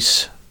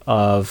release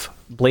of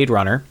Blade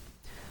Runner,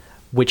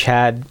 which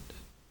had,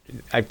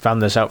 I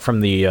found this out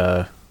from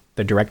the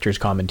director's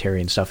commentary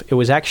and stuff. It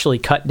was actually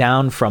cut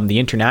down from the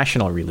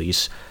international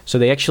release, so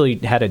they actually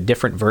had a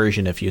different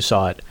version if you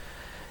saw it.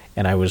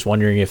 And I was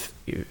wondering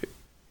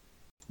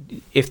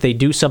if they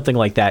do something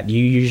like that, do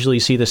you usually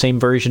see the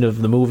same version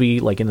of the movie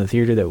like in the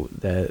theater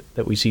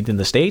that we see in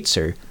the States,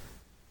 or?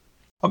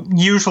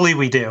 Usually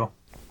we do.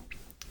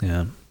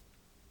 Yeah.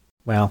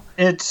 Well,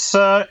 it's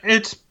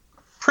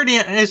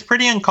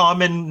pretty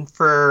uncommon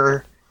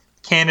for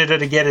Canada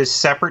to get a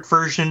separate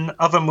version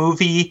of a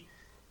movie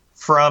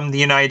from the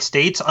United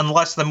States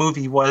unless the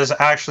movie was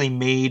actually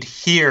made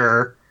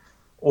here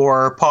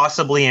or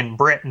possibly in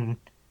Britain.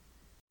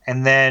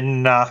 And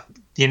then the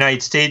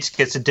United States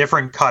gets a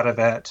different cut of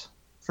it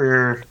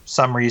for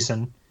some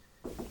reason.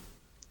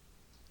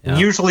 Yeah.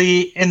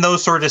 Usually in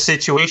those sort of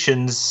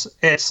situations,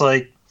 it's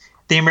like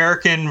the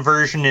American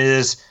version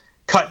is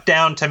cut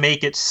down to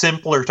make it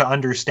simpler to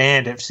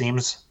understand, it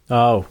seems.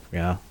 Oh,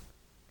 yeah.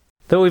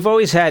 Though we've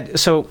always had...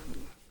 So,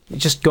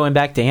 just going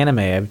back to anime,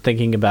 I'm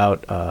thinking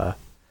about,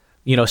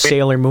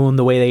 Sailor Moon,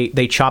 the way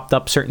they chopped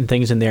up certain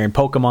things in there. In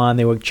Pokemon,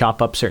 they would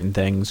chop up certain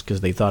things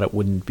because they thought it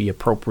wouldn't be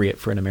appropriate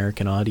for an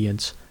American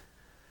audience.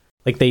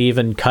 Like, they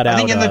even cut out...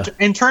 I think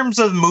in terms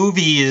of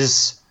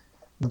movies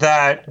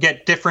that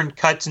get different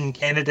cuts in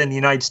Canada and the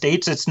United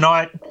States, it's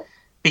not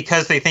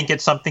because they think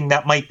it's something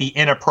that might be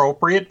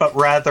inappropriate, but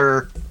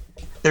rather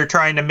they're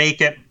trying to make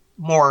it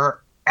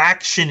more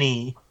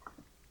action-y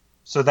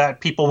so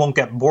that people won't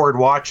get bored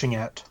watching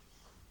it.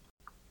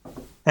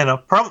 And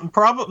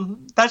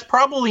that's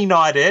probably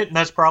not it, and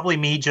that's probably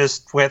me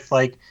just with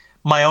like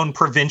my own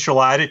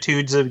provincial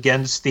attitudes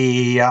against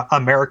the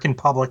American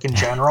public in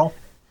general.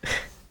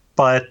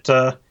 But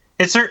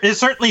it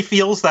certainly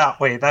feels that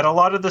way, that a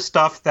lot of the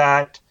stuff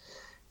that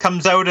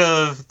comes out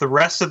of the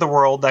rest of the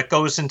world that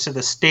goes into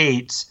the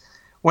States,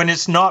 when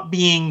it's not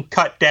being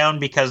cut down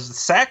because of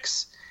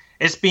sex,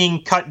 it's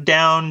being cut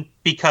down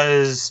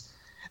because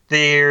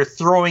they're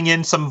throwing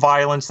in some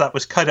violence that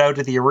was cut out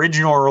of the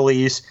original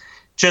release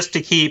just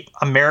to keep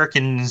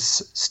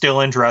Americans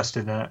still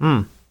interested in it.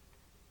 Mm.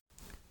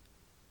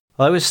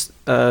 Well, I was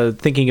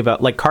thinking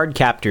about, like, Card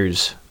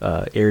Captors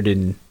aired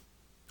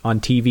on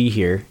TV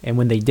here, and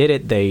when they did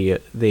it,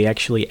 they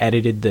actually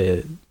edited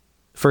the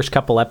first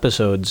couple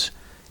episodes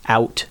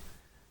out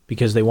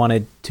because they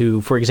wanted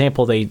to, for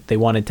example, they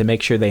wanted to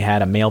make sure they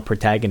had a male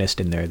protagonist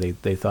in there.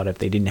 They thought if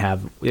they didn't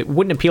have, it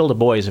wouldn't appeal to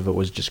boys if it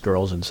was just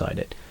girls inside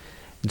it.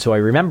 And so I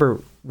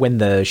remember when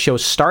the show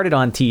started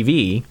on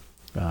TV,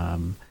 I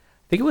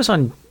think it was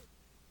on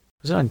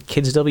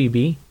Kids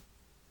WB?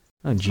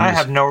 Oh, geez. I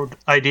have no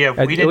idea.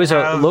 It was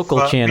a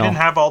local channel. We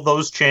didn't have all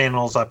those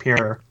channels up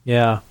here.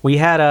 Yeah, we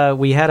had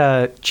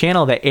a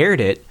channel that aired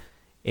it,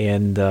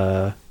 and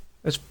it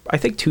was, I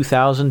think,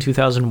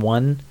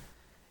 2001,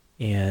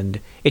 and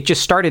it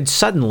just started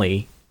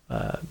suddenly.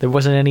 There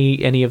wasn't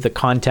any of the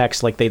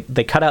context. Like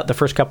they cut out the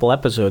first couple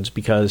episodes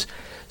because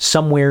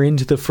somewhere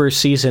into the first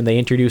season they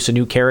introduce a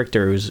new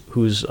character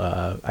who's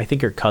I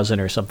think her cousin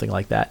or something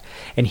like that,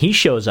 and he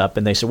shows up,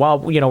 and they said, well,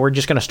 we're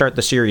just going to start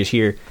the series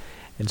here.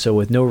 And so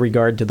with no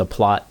regard to the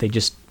plot, they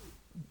just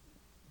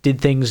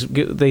did things.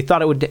 They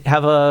thought it would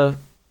have a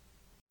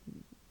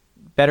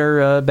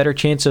better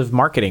chance of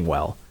marketing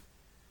well.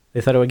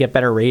 They thought it would get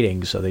better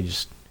ratings, so they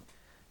just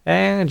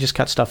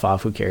cut stuff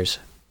off. Who cares?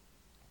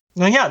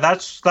 Well, yeah,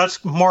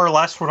 that's more or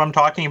less what I'm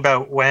talking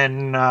about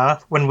when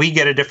we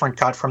get a different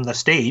cut from the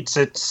States.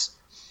 It's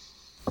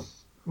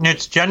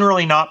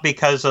generally not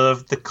because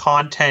of the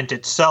content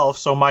itself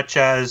so much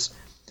as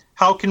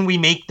how can we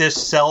make this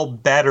sell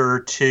better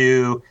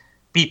to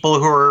people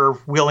who are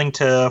willing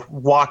to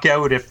walk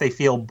out if they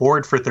feel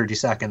bored for 30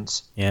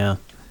 seconds. Yeah.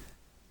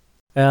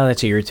 Well,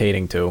 that's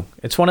irritating too.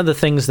 It's one of the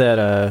things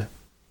that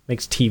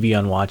makes TV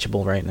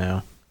unwatchable right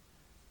now.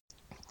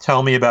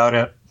 Tell me about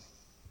it.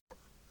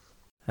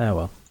 Oh,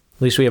 well.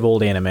 At least we have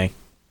old anime.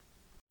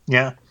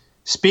 Yeah.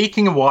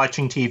 Speaking of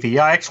watching TV,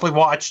 I actually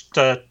watched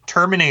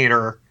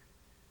Terminator.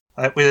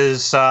 It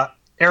was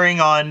airing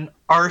on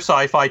our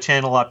sci-fi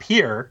channel up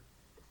here.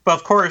 But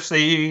of course,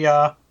 they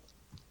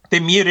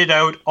muted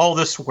out all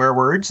the swear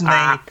words, and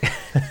they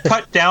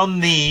cut down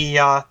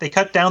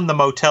the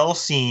motel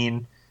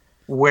scene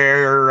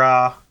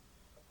where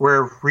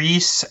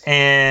Reese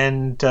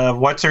and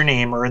what's her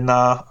name are in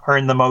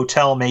the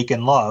motel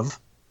making love.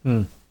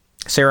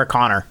 Sarah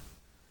Connor.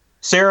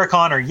 Sarah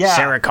Connor, yeah.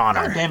 Sarah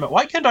Connor. God damn it!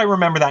 Why can't I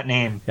remember that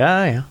name?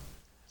 Yeah.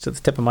 It's at the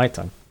tip of my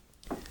tongue.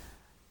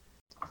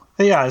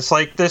 Yeah, it's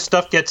like this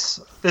stuff gets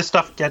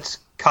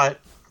cut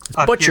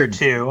up butchered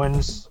here too, and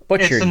it's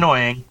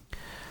annoying.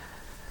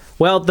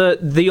 Well,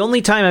 the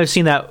only time I've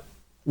seen that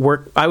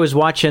work, I was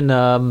watching.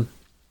 I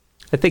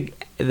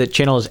think the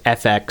channel is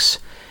FX.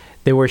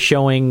 They were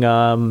showing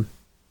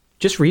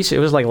just recent.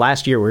 It was like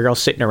last year. We were all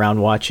sitting around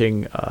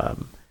watching.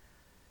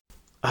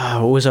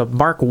 It was a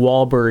Mark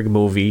Wahlberg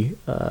movie.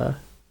 I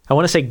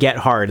want to say Get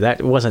Hard.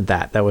 That wasn't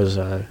that. That was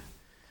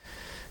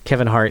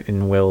Kevin Hart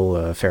and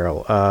Will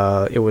Ferrell.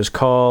 It was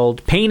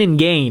called Pain and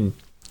Gain.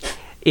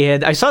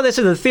 And I saw this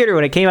in the theater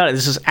when it came out.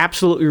 This is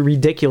absolutely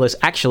ridiculous.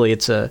 Actually,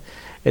 it's a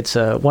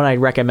one I'd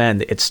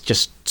recommend. It's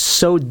just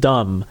so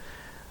dumb.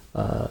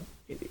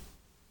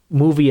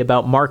 Movie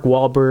about Mark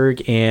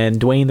Wahlberg and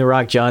Dwayne The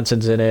Rock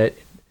Johnson's in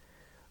it.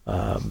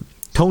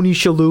 Tony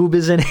Shalhoub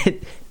is in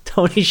it.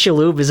 Tony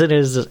Shalhoub is in it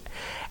as this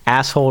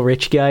asshole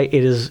rich guy.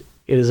 It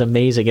is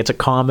amazing. It's a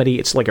comedy.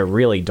 It's like a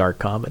really dark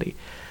comedy.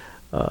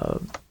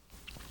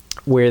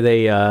 Where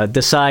they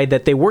decide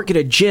that they work at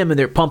a gym and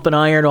they're pumping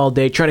iron all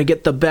day trying to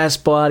get the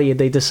best body, and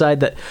they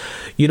decide that,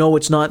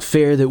 it's not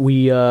fair that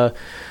we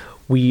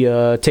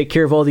take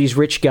care of all these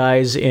rich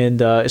guys,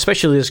 and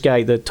especially this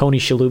guy, the Tony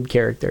Shalhoub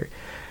character,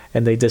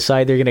 and they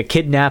decide they're going to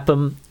kidnap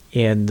him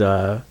and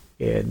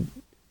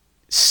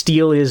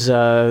steal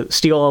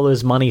all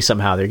his money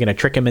somehow. They're going to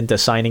trick him into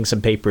signing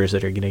some papers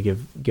that are going to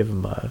give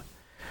him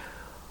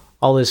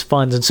all his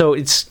funds, and so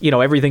it's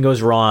everything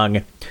goes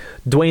wrong.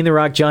 Dwayne The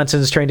Rock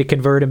Johnson's trying to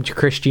convert him to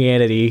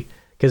Christianity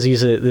because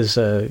he's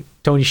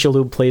Tony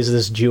Shalhoub plays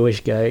this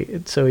Jewish guy,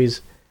 and so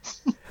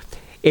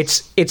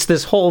it's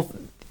this whole.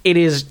 It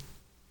is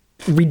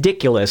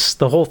ridiculous.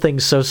 The whole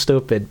thing's so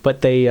stupid,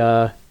 but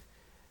the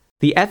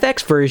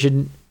FX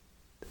version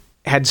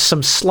had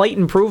some slight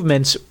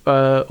improvements.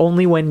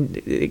 Only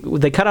when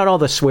they cut out all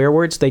the swear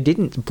words, they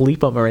didn't bleep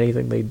them or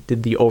anything. They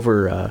did the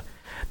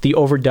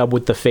overdub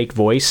with the fake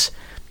voice.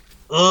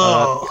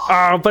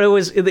 But it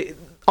was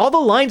all the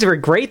lines were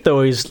great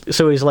though. He's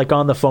like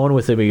on the phone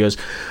with him. He goes,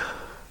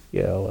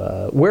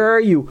 where are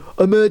you?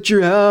 I'm at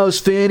your house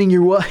fanning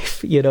your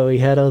wife. He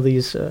had all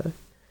these.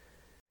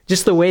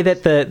 Just the way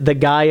that the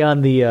guy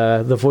on the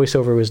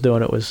voiceover was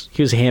doing it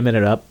he was hamming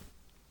it up.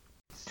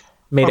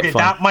 Made it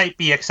fun. That might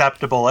be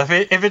acceptable if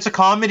it's a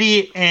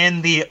comedy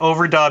and the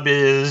overdub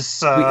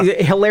is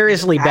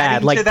hilariously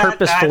bad, like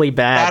purposefully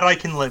bad. That I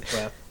can live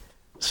with.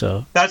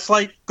 So that's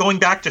like going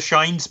back to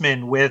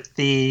Shinesman with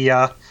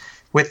the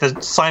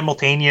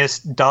simultaneous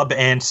dub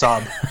and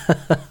sub.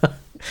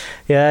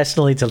 Yeah, I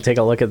still need to take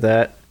a look at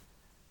that.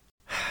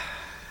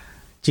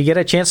 Did you get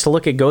a chance to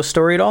look at Ghost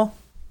Story at all?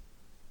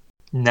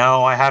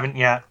 No, I haven't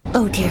yet.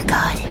 Oh, dear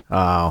God.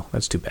 Oh,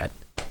 that's too bad.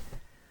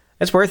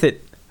 That's worth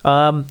it.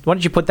 Why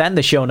don't you put that in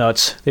the show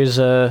notes? There's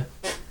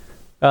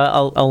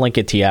I'll link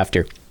it to you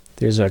after.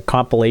 There's a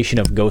compilation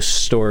of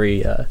Ghost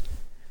Story,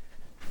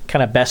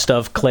 kind of best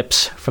of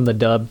clips from the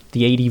dub,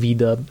 the ADV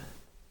dub.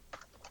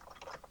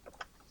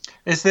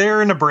 Is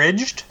there an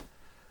abridged?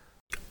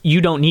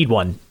 You don't need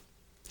one.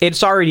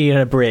 It's already an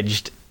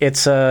abridged.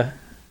 It's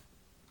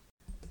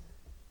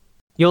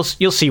you'll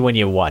see when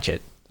you watch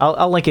it.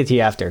 I'll link it to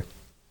you after.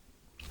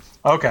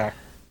 Okay.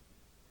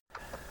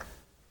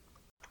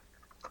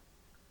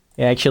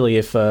 Yeah, actually,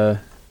 if we've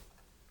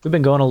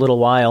been going a little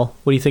while,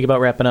 what do you think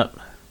about wrapping up?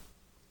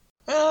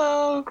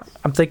 I'm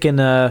thinking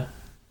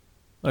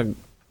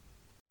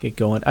get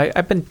going.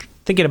 I've been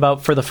thinking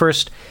about, for the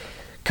first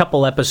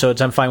couple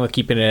episodes, I'm fine with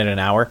keeping it at an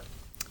hour.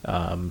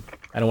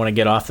 I don't want to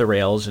get off the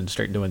rails and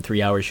start doing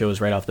 3-hour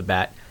shows right off the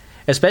bat,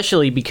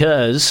 especially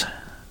because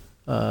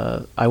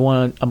I'm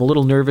a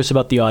little nervous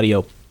about the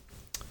audio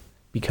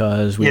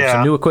because we have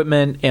some new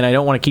equipment, and I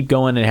don't want to keep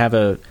going and have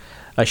a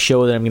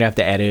show that I'm going to have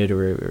to edit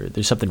or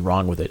there's something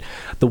wrong with it.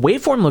 The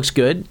waveform looks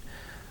good,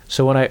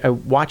 So when I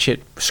watch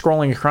it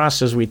scrolling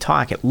across as we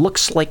talk, it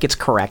looks like it's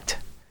correct.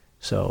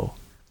 So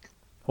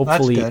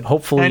hopefully, That's good.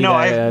 hopefully I know,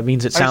 that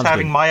means it I sounds was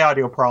having good. my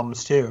audio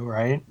problems too,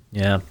 right?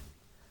 Yeah.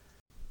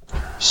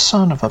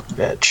 Son of a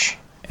bitch.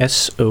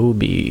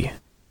 SOB.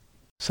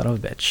 Son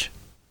of a bitch.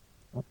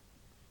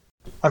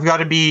 I've got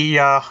to be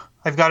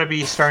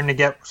starting to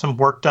get some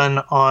work done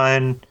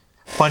on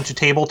a bunch of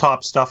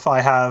tabletop stuff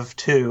I have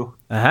too.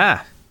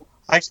 Aha.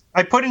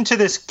 I put into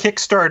this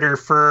Kickstarter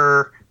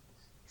for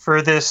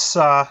this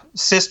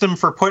system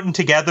for putting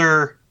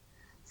together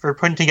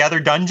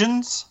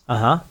dungeons.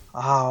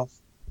 Uh-huh.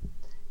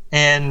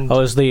 And Oh,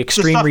 is the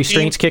Extreme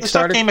Restraints the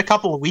stuff Kickstarter? came a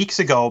couple of weeks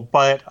ago,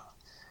 but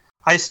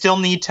I still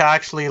need to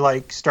actually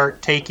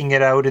start taking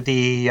it out of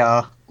the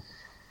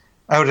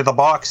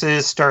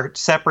boxes, start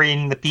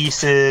separating the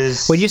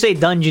pieces. When you say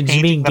dungeons,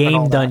 you mean painting them and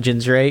all game that.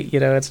 dungeons, right? You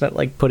know, it's not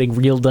like putting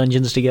real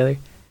dungeons together.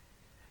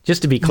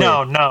 Just to be clear.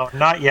 No,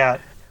 not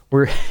yet.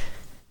 We're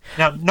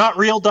No, not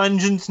real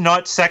dungeons,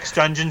 not sex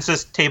dungeons,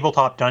 just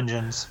tabletop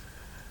dungeons.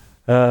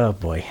 Oh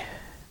boy.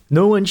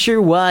 No one's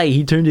sure why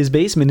he turned his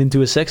basement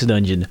into a sex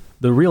dungeon.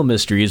 The real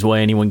mystery is why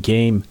anyone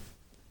came.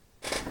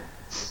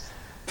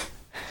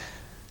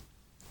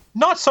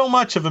 Not so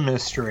much of a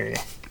mystery.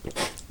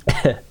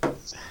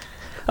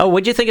 Oh,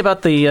 what'd you think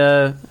about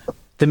the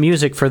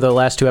music for the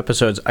last 2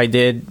 episodes? I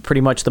did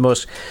pretty much the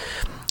most.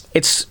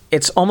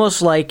 It's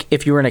almost like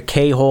if you were in a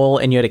K-hole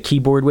and you had a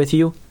keyboard with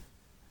you.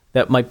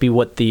 That might be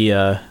what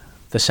the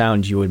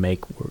sounds you would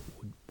make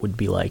would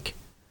be like.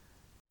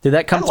 Did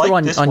that come I like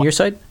through this on one. your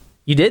side?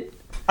 You did?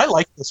 I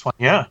like this one,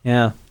 yeah.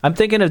 Yeah, I'm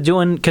thinking of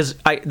doing because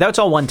that's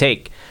all one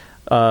take,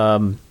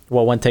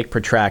 one take per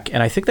track,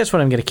 and I think that's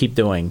what I'm going to keep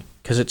doing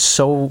because it's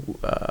so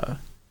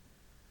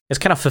it's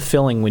kind of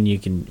fulfilling when you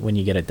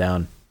get it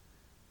down.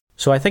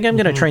 So I think I'm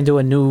going to try and do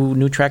a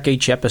new track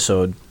each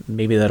episode.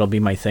 Maybe that'll be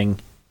my thing.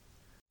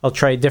 I'll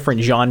try a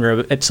different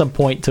genre at some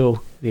point too.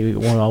 Maybe it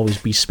won't always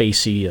be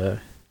spacey,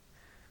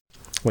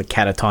 with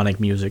catatonic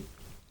music.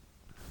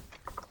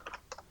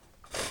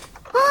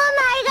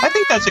 I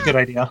think that's a good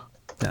idea.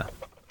 Yeah.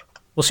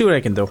 We'll see what I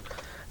can do.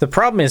 The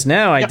problem is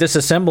now I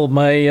disassembled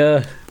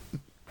my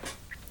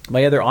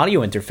my other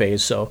audio interface,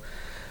 so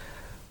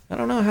I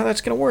don't know how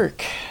that's gonna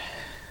work.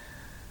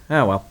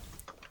 Oh well.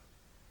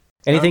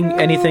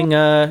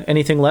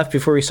 Anything left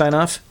before we sign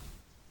off?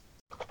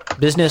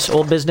 Business,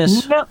 old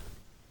business?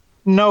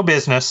 No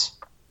business.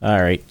 All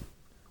right.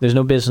 There's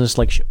no business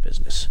like show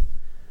business.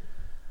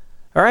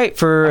 All right,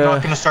 for I'm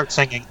not going to start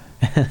singing.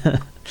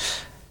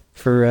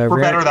 for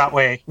We're better that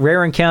way.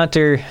 Rare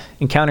encounter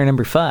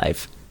number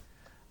 5.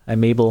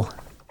 I'm Mabel.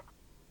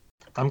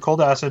 I'm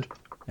Cold Acid.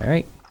 All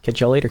right. Catch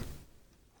y'all later.